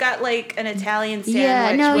say you got like an Italian sandwich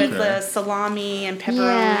Yeah, no, with you- the salami and pepperoni.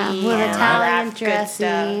 Yeah, with and all Italian that good stuff.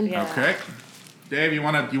 dressing. Yeah. Okay. Dave, you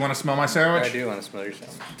wanna smell my sandwich? I do want to smell your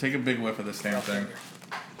sandwich. Take a big whiff of this damn thing.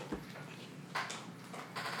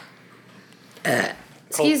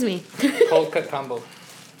 Excuse me. Cold cut combo.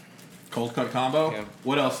 Cold cut combo. Yeah.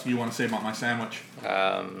 What else do you want to say about my sandwich?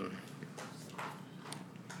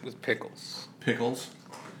 With pickles, Pickles.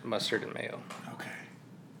 mustard, and mayo. Okay.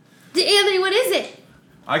 Anthony, what is it?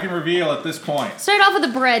 I can reveal at this point. Start off with the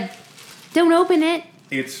bread. Don't open it.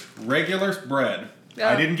 It's regular bread. Oh.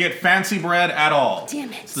 I didn't get fancy bread at all.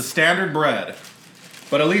 Damn it. It's the standard bread.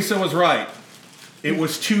 But Elisa was right. It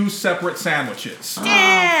was 2 separate sandwiches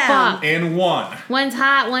Damn. Fuck. in one. One's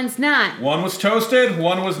hot, one's not. One was toasted,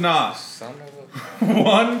 one was not. Son of a...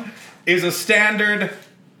 One is a standard.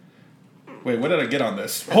 Wait, what did I get on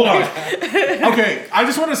this? Hold on. Okay, I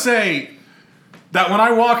just want to say that when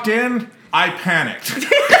I walked in, I panicked.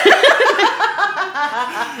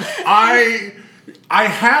 I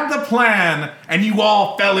had the plan, and you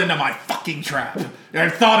all fell into my fucking trap. And I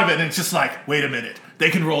thought of it, and it's just like, wait a minute. They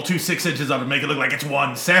can roll 2 6 inches up and make it look like it's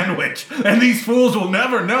one sandwich, and these fools will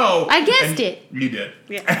never know. I guessed And it. You did.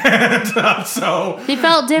 Yeah. And so They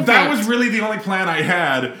felt different. that was really the only plan I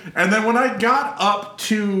had. And then when I got up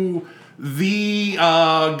to the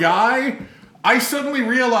guy, I suddenly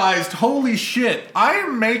realized, holy shit, I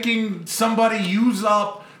am making somebody use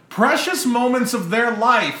up precious moments of their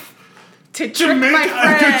life To trick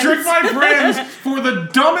my friends for the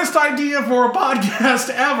dumbest idea for a podcast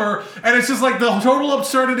ever, and it's just like the total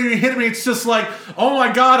absurdity hit me. It's just like, oh my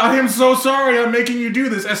god, I am so sorry I'm making you do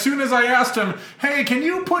this. As soon as I asked him, hey, can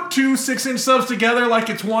you put 2 6-inch subs together like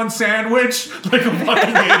it's one sandwich, like a fucking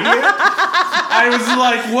idiot? I was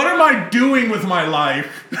like, what am I doing with my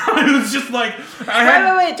life? I was just like,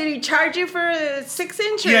 wait. Did he charge you for a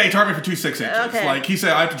 6-inch? Yeah, he charged me for 2 6-inches. Okay. Like he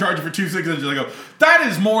said, I have to charge you for 2 6-inches. I go, that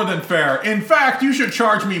is more than fair. In fact, you should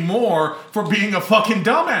charge me more for being a fucking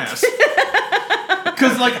dumbass.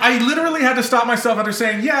 Because, like, I literally had to stop myself after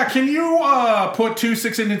saying, yeah, can you put 2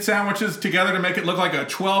 6-inch sandwiches together to make it look like a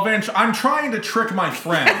 12-inch? I'm trying to trick my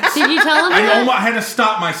friends. Did you tell him that? I had to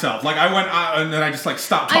stop myself. Like, I went, and then I just, like,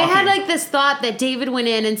 stopped talking. I had, like, this thought that David went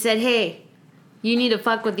in and said, hey, you need to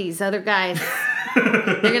fuck with these other guys.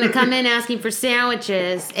 They're going to come in asking for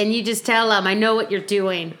sandwiches, and you just tell them, I know what you're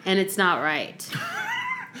doing, and it's not right.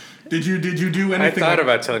 Did you do anything? I thought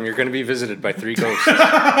about telling him you're going to be visited by 3 ghosts,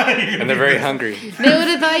 and they're very hungry. They would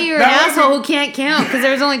have thought you were an asshole who can't count because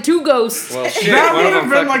there's only 2 ghosts. Well, shit, that one would of have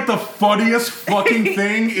them been like the funniest fucking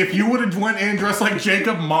thing if you would have went in dressed like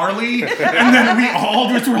Jacob Marley, and then we all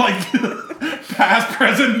just were like past,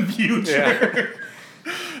 present, and future. Yeah.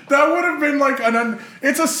 That would have been like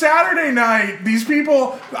it's a Saturday night. These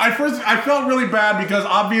people, I felt really bad because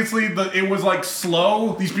obviously it was like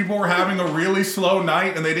slow. These people were having a really slow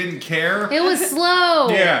night and they didn't care. It was slow.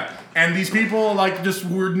 Yeah, and these people like just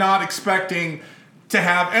were not expecting to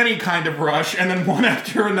have any kind of rush, and then one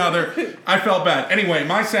after another. I felt bad. Anyway,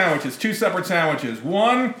 my sandwiches, 2 separate sandwiches.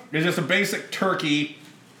 One is just a basic turkey.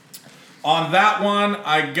 On that one,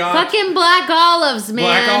 I got Fucking black olives, man.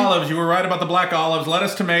 black olives. You were right about the black olives.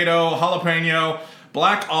 Lettuce, tomato, jalapeno,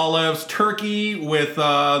 black olives, turkey with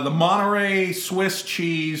the Monterey Swiss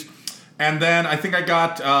cheese, and then I think I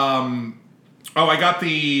got I got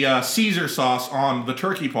the Caesar sauce on the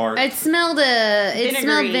turkey part. It smelled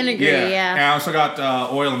vinegary, yeah. And I also got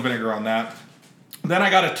oil and vinegar on that. Then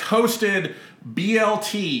I got a toasted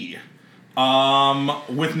BLT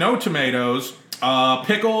with no tomatoes.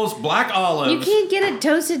 Pickles, black olives. You can't get a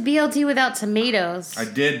toasted BLT without tomatoes. I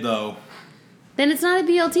did though. Then it's not a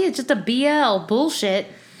BLT, it's just a BL. Bullshit.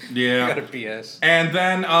 Yeah. Got a BS. And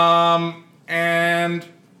then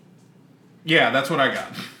yeah, that's what I got.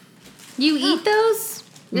 You eat those?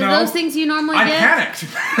 Are No. those things you normally I get? panicked.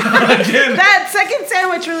 Again. That second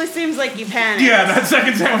sandwich really seems like you panicked. Yeah, that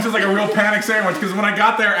second sandwich was like a real panic sandwich because when I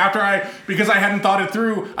got there because I hadn't thought it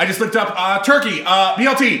through, I just looked up turkey,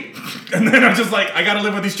 BLT. And then I'm just like, I gotta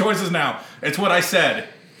live with these choices now. It's what I said.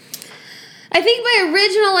 I think my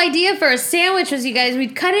original idea for a sandwich was, you guys,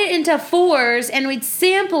 we'd cut it into 4s and we'd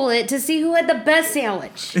sample it to see who had the best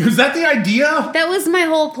sandwich. Was that the idea? That was my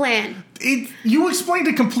whole plan. You explained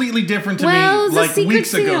it completely different to Well, it me was like a secret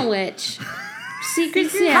weeks ago. sandwich.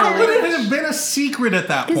 Secret How would sandwich. it have been a secret at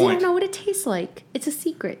that Because you point? don't know what it tastes like. It's a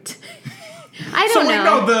secret. I So don't wait,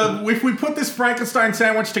 know. no, if we put this Frankenstein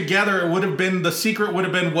sandwich together, the secret would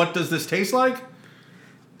have been, what does this taste like?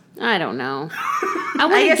 I don't know. I I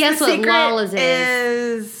want to guess guess the what secret Lawless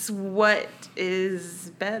is what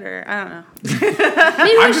is better. I don't know.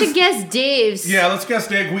 Maybe we should guess Dave's. Yeah, let's guess,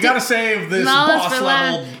 Dick. We gotta save this Lawless boss for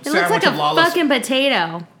level last. It sandwich looks like of a Lawless. fucking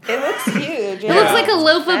potato. It looks huge. It looks like a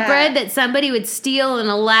loaf of Yeah. bread that somebody would steal in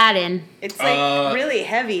Aladdin. It's like really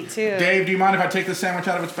heavy too. Dave, do you mind if I take this sandwich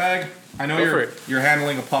out of its bag? I know Go for it. you're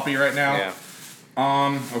handling a puppy right now.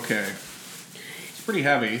 Yeah. Okay. It's pretty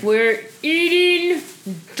heavy. We're eating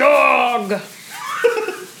dog.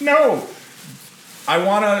 No. I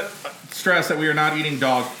want to stress that we are not eating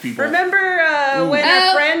dog, people. Remember when Oh.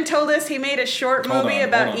 our friend told us he made a short Hold movie on,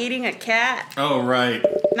 about hold on. eating a cat? Oh, right.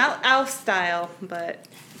 Not Alf style, but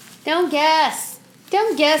Don't guess.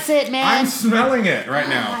 Don't guess it, I'm man. smelling it right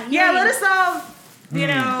now. yeah, let us all, you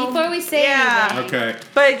know. Before we say yeah. anything. Okay.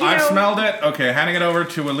 But, you I've know- smelled it. Okay, handing it over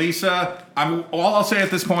to Elisa. All I'll say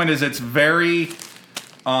at this point is it's very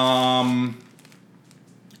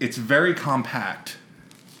compact.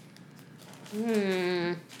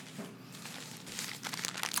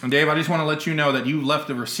 And Dave, I just want to let you know that you left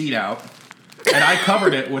the receipt out. And I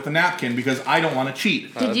covered it with a napkin because I don't want to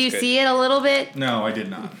cheat. Did you good. see it a little bit? No, I did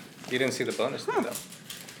not. You didn't see the bonus thing, though.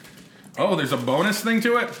 Oh, there's a bonus thing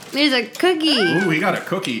to it? There's a cookie. Ooh, he got a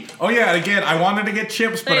cookie. Oh, yeah, again, I wanted to get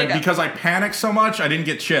chips, There you but go. because I panicked so much, I didn't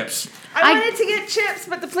get chips. I wanted to get chips,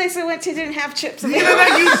 but the place I went to didn't have chips. You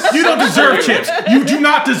don't deserve chips. You do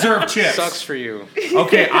not deserve chips. Sucks for you.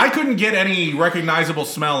 Okay, I couldn't get any recognizable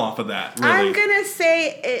smell off of that, really. I'm gonna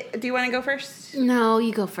say it. Do you want to go first? No,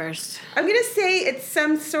 you go first. I'm gonna say it's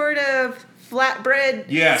some sort of flatbread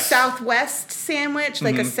Yes. Southwest sandwich,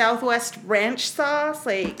 like a Southwest ranch sauce.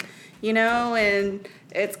 Like and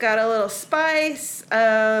it's got a little spice.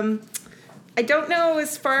 I don't know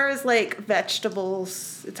as far as like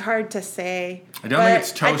vegetables. It's hard to say. I don't think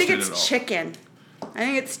it's toasted I think at it's all. chicken. I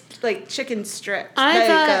think it's like chicken strips. I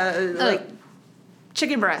thought like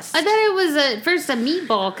chicken breast. I thought it was at first a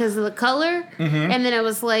meatball because of the color, and then I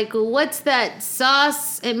was like, "What's that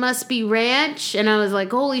sauce? It must be ranch." And I was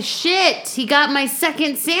like, "Holy shit! He got my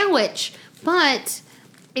second sandwich!" But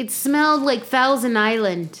it smelled like Thousand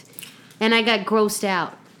Island, and I got grossed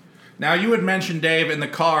out. Now, you had mentioned, Dave, in the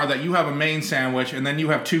car that you have a main sandwich and then you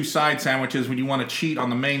have 2 side sandwiches when you want to cheat on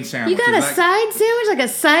the main sandwich. You got a side sandwich, like a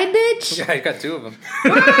side bitch? Yeah, you got 2 of them.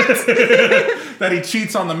 That he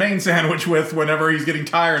cheats on the main sandwich with whenever he's getting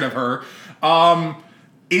tired of her. Why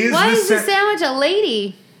is the sandwich a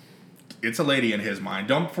lady? It's a lady in his mind.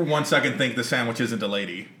 Don't for one second think the sandwich isn't a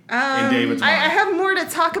lady in David's mind. I have more to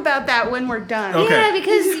talk about that when we're done. Okay. Yeah,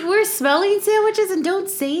 because we're smelling sandwiches, and don't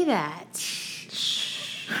say that.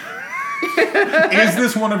 Is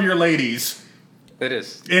this one of your ladies? It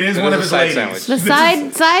is. It is It one is of a his side ladies. sandwich. The This side is one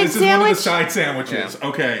of sandwich? the side sandwiches. Yeah.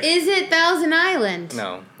 Okay. Is it Thousand Island?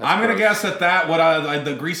 No. I'm going to guess that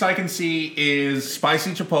the grease I can see is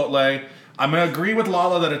spicy chipotle. I'm going to agree with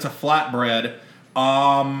Lala that it's a flatbread.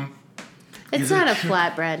 It's Is not it a chi-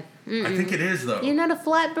 flatbread. I think it is, though. You're not a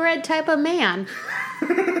flatbread type of man.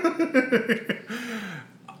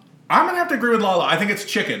 I'm going to have to agree with Lala. I think it's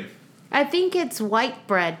chicken. I think it's white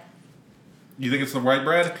bread. You think it's the white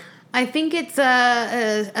bread? I think it's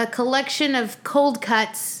a collection of cold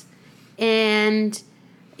cuts, and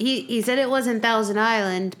he said it wasn't Thousand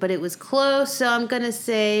Island, but it was close, so I'm going to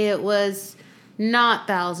say it was not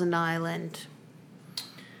Thousand Island.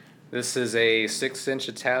 This is a 6-inch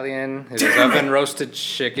Italian. It is oven roasted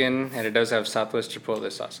chicken, and it does have Southwest Chipotle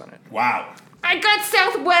sauce on it. Wow. I got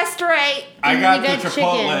Southwest right. I And got you the got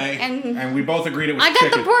chipotle, chicken. and we both agreed it was I got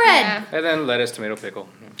chicken. the bread. Yeah. And then lettuce, tomato, pickle.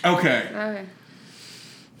 Okay. Okay.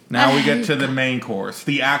 Now we get to the main course,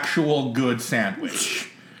 the actual good sandwich.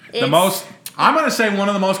 It's- I'm going to say one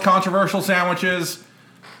of the most controversial sandwiches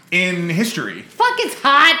in history. Fuck, it's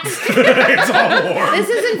hot. It's all warm. This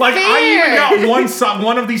isn't like fair. I even got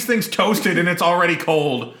one of these things toasted and it's already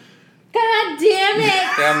cold. God damn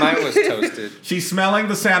it. Yeah, mine was toasted. She's smelling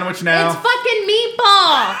the sandwich now. It's fucking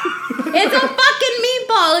meatball. It's a fucking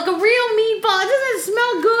meatball, like a real meatball. It doesn't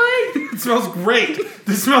smell good. It smells great.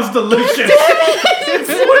 This smells delicious. It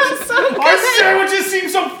smells so Our good. sandwiches seem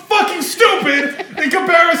so fucking stupid in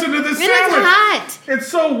comparison to this And it's sandwich. hot. It's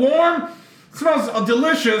so warm. It smells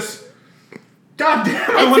delicious. God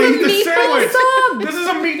damn, I want to a eat this meatball sandwich. sub. This is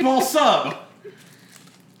a meatball sub.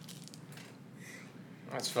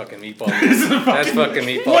 That's fucking meatball. That's fucking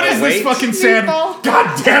meatball. What is Wait. this fucking sandwich? Meatball.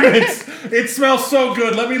 God damn it! It smells so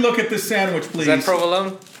good. Let me look at this sandwich, please. Is that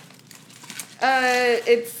provolone?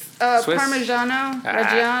 It's Swiss? Parmigiano Ah,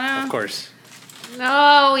 Reggiano. of course.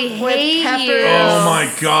 Oh, we With hate peppers. you. Oh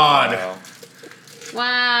my god! Wow.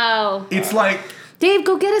 Wow. It's like, Dave,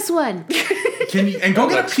 go get us one. can you go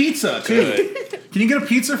get a looks pizza too? Good. Can you get a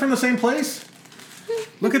pizza from the same place?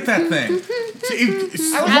 Look at that thing.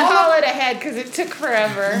 See, I would call it ahead because it took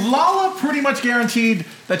forever. Lala pretty much guaranteed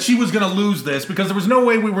that she was going to lose this because there was no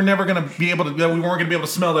way we were never going to be able to, that we weren't going to be able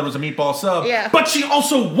to smell that it was a meatball sub. Yeah. But she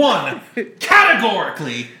also won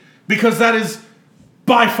categorically because that is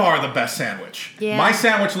by far the best sandwich. Yeah. My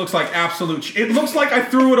sandwich looks like absolute. It looks like I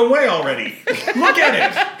threw it away already. Look at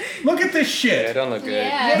it. Look at this Yeah, shit. it don't look good.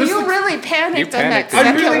 Yeah. This You looks- really panicked You on that panicked. I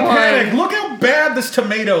second really one. panicked. Look how bad this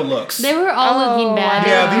tomato looks. They were all looking bad.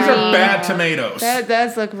 Yeah, these are Green. bad tomatoes. That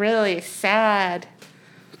does look really sad.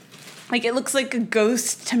 Like it looks like a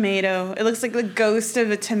ghost tomato. It looks like the ghost of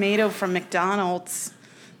a tomato from McDonald's.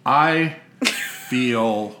 I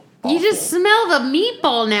feel. You just smell the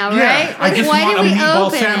meatball now, Yeah, right? I just why want a did we meatball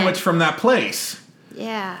open sandwich It? from that place.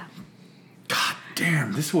 Yeah. God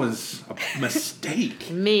damn, this was a mistake.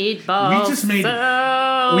 Meatball. We just made-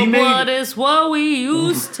 sub, we made- What is what we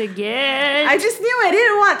used to get? I just knew I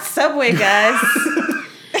didn't want Subway, guys.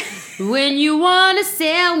 When you want a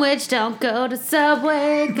sandwich, don't go to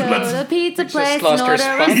Subway. Go Let's- to a pizza just place and lost our order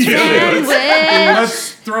a sponsorship. sandwich.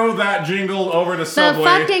 Let's throw that jingle over to The Subway.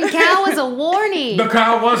 fucking cow is a warning. The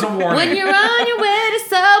cow was a warning. When you're on your way to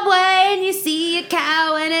Subway and you see a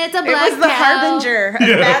cow and it's a It black was the cow, harbinger of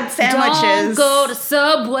bad Don't sandwiches. go to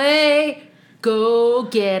Subway. Go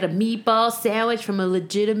get a meatball sandwich from a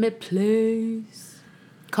legitimate place.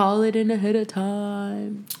 Call it in ahead of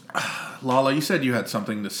time. Lala, you said you had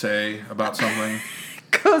something to say about something.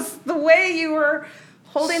 Because the way you were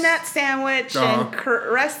holding that sandwich and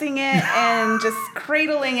caressing it and just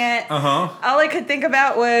cradling it, Uh-huh. all I could think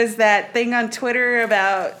about was that thing on Twitter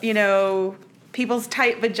about, people's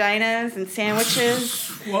tight vaginas and sandwiches.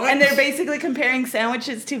 What? And they're basically comparing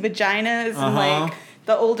sandwiches to vaginas. And like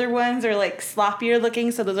the older ones are like sloppier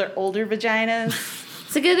looking, so those are older vaginas.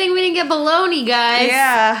 It's a good thing we didn't get bologna, guys.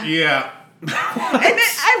 Yeah. And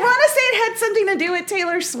I want to say it had something to do with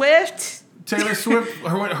Taylor Swift. Taylor Swift,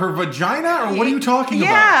 her vagina, or what are you talking about?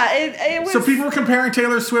 Yeah, it was. So people are comparing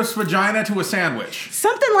Taylor Swift's vagina to a sandwich.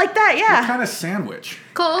 Something like that, yeah. What kind of sandwich?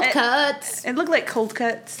 Cold cuts. It looked like cold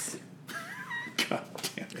cuts. God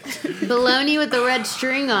damn it. Bologna with the red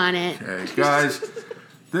string on it. Okay, guys.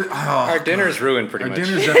 Our dinner's ruined pretty much. Our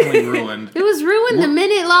dinner's definitely ruined. It was ruined the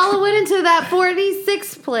minute Lala went into that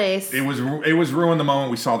 46th place. It was ruined the moment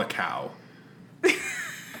we saw the cow.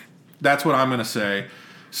 That's what I'm gonna say.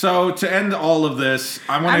 So to end all of this,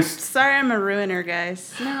 I'm sorry I'm a ruiner,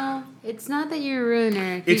 guys. No, it's not that you're a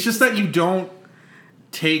ruiner. It's just that you don't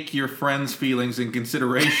take your friends' feelings in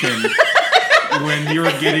consideration when you're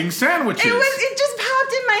getting sandwiches. It just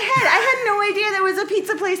popped in my head. I had no idea there was a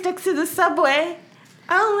pizza place next to the Subway.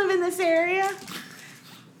 I don't live in this area.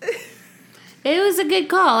 It was a good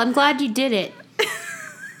call. I'm glad you did it.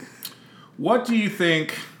 What do you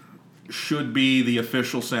think should be the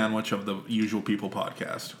official sandwich of the Usual People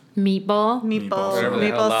podcast? Meatball. Whatever the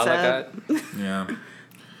hell Lala sub. got. Yeah.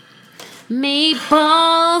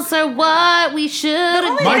 Meatballs are what we should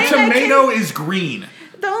have. My tomato is green.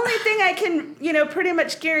 The only thing I can, pretty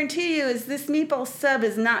much guarantee you is this meatball sub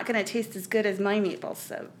is not going to taste as good as my meatball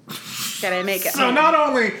sub that I make at So home. not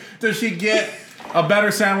only does she get a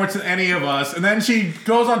better sandwich than any of us, and then she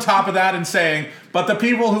goes on top of that and saying, but the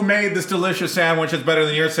people who made this delicious sandwich is better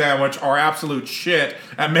than your sandwich are absolute shit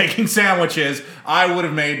at making sandwiches. I would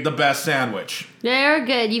have made the best sandwich. They're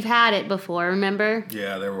good. You've had it before, remember?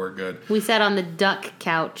 Yeah, they were good. We sat on the duck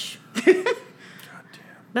couch.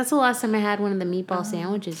 That's the last time I had one of the meatball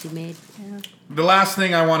sandwiches you made. The last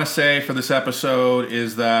thing I want to say for this episode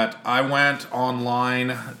is that I went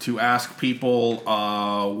online to ask people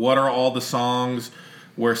what are all the songs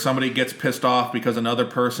where somebody gets pissed off because another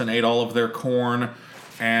person ate all of their corn.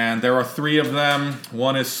 And there are 3 of them.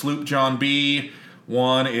 One is Sloop John B.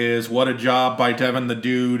 One is What a Job by Devin the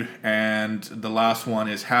Dude. And the last one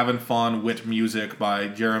is Having Fun with Music by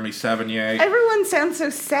Jeremy Sevigny. Everyone sounds so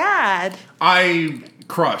sad. I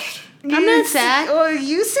crushed. I'm not sad. Oh,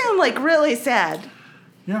 you sound like really sad.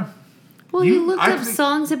 Yeah. Well, you looked I up think-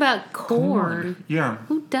 songs about corn. Yeah.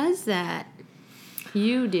 Who does that?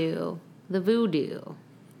 You do. The voodoo.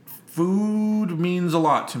 Food means a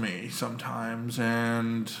lot to me sometimes,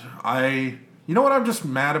 and you know what I'm just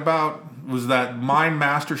mad about was that my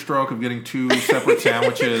masterstroke of getting 2 separate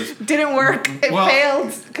sandwiches Didn't work. It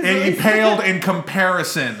failed. It paled in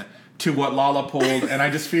comparison to what Lala pulled, and I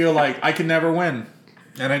just feel like I can never win,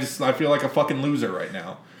 and I feel like a fucking loser right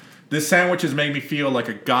now. This sandwich has made me feel like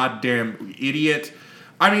a goddamn idiot.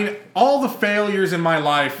 I mean, all the failures in my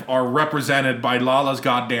life are represented by Lala's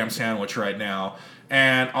goddamn sandwich right now.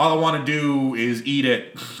 And all I want to do is eat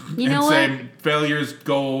it You know say, failures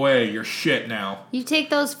go away. You're shit now. You take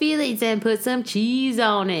those feelings and put some cheese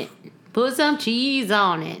on it. Put some cheese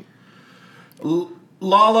on it.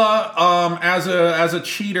 Lala, as a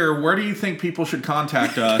cheater, where do you think people should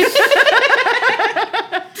contact us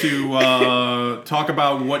to talk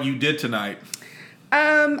about what you did tonight?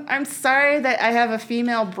 I'm sorry that I have a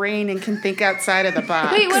female brain and can think outside of the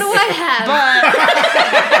box. Wait, what do I have?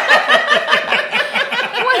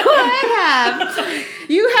 What do I have?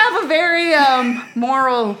 You have a very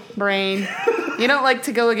moral brain. You don't like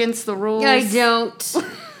to go against the rules. I don't.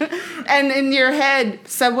 And in your head,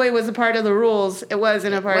 Subway was a part of the rules. It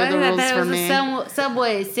wasn't a part of the rules I thought for it was me. a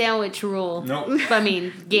Subway sandwich rule. Nope. I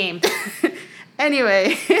mean, game.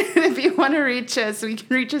 Anyway, if you want to reach us, you can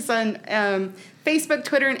reach us on Facebook,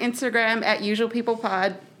 Twitter, and Instagram at Usual People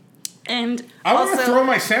Pod. And I want to also, throw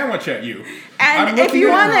my sandwich at you. and I'm if looking you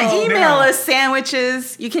at want it to email now. us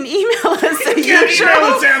sandwiches, you can email us at You can't email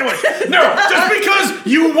a usual. sandwich. No, just because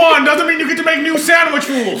you won doesn't mean you get to make new sandwich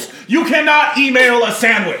rules. You cannot email a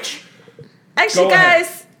sandwich. Actually, Go ahead.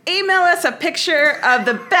 guys, email us a picture of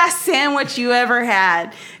the best sandwich you ever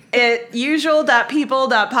had at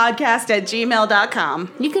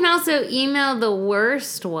usual.people.podcast@gmail.com. You can also email the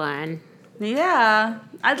worst one. Yeah,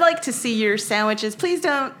 I'd like to see your sandwiches. Please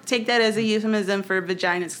don't take that as a euphemism for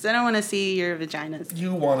vaginas, because I don't want to see your vaginas.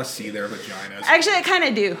 You want to see their vaginas. Actually, I kind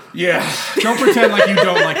of do. Yeah. Don't pretend like you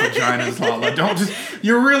don't like vaginas, Lala. Don't just.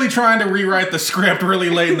 You're really trying to rewrite the script really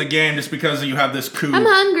late in the game just because you have this coup. I'm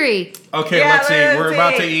hungry. Okay, Yeah, let's see. let's We're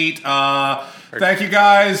about to eat. eat. Thank you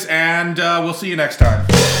guys, and we'll see you next time.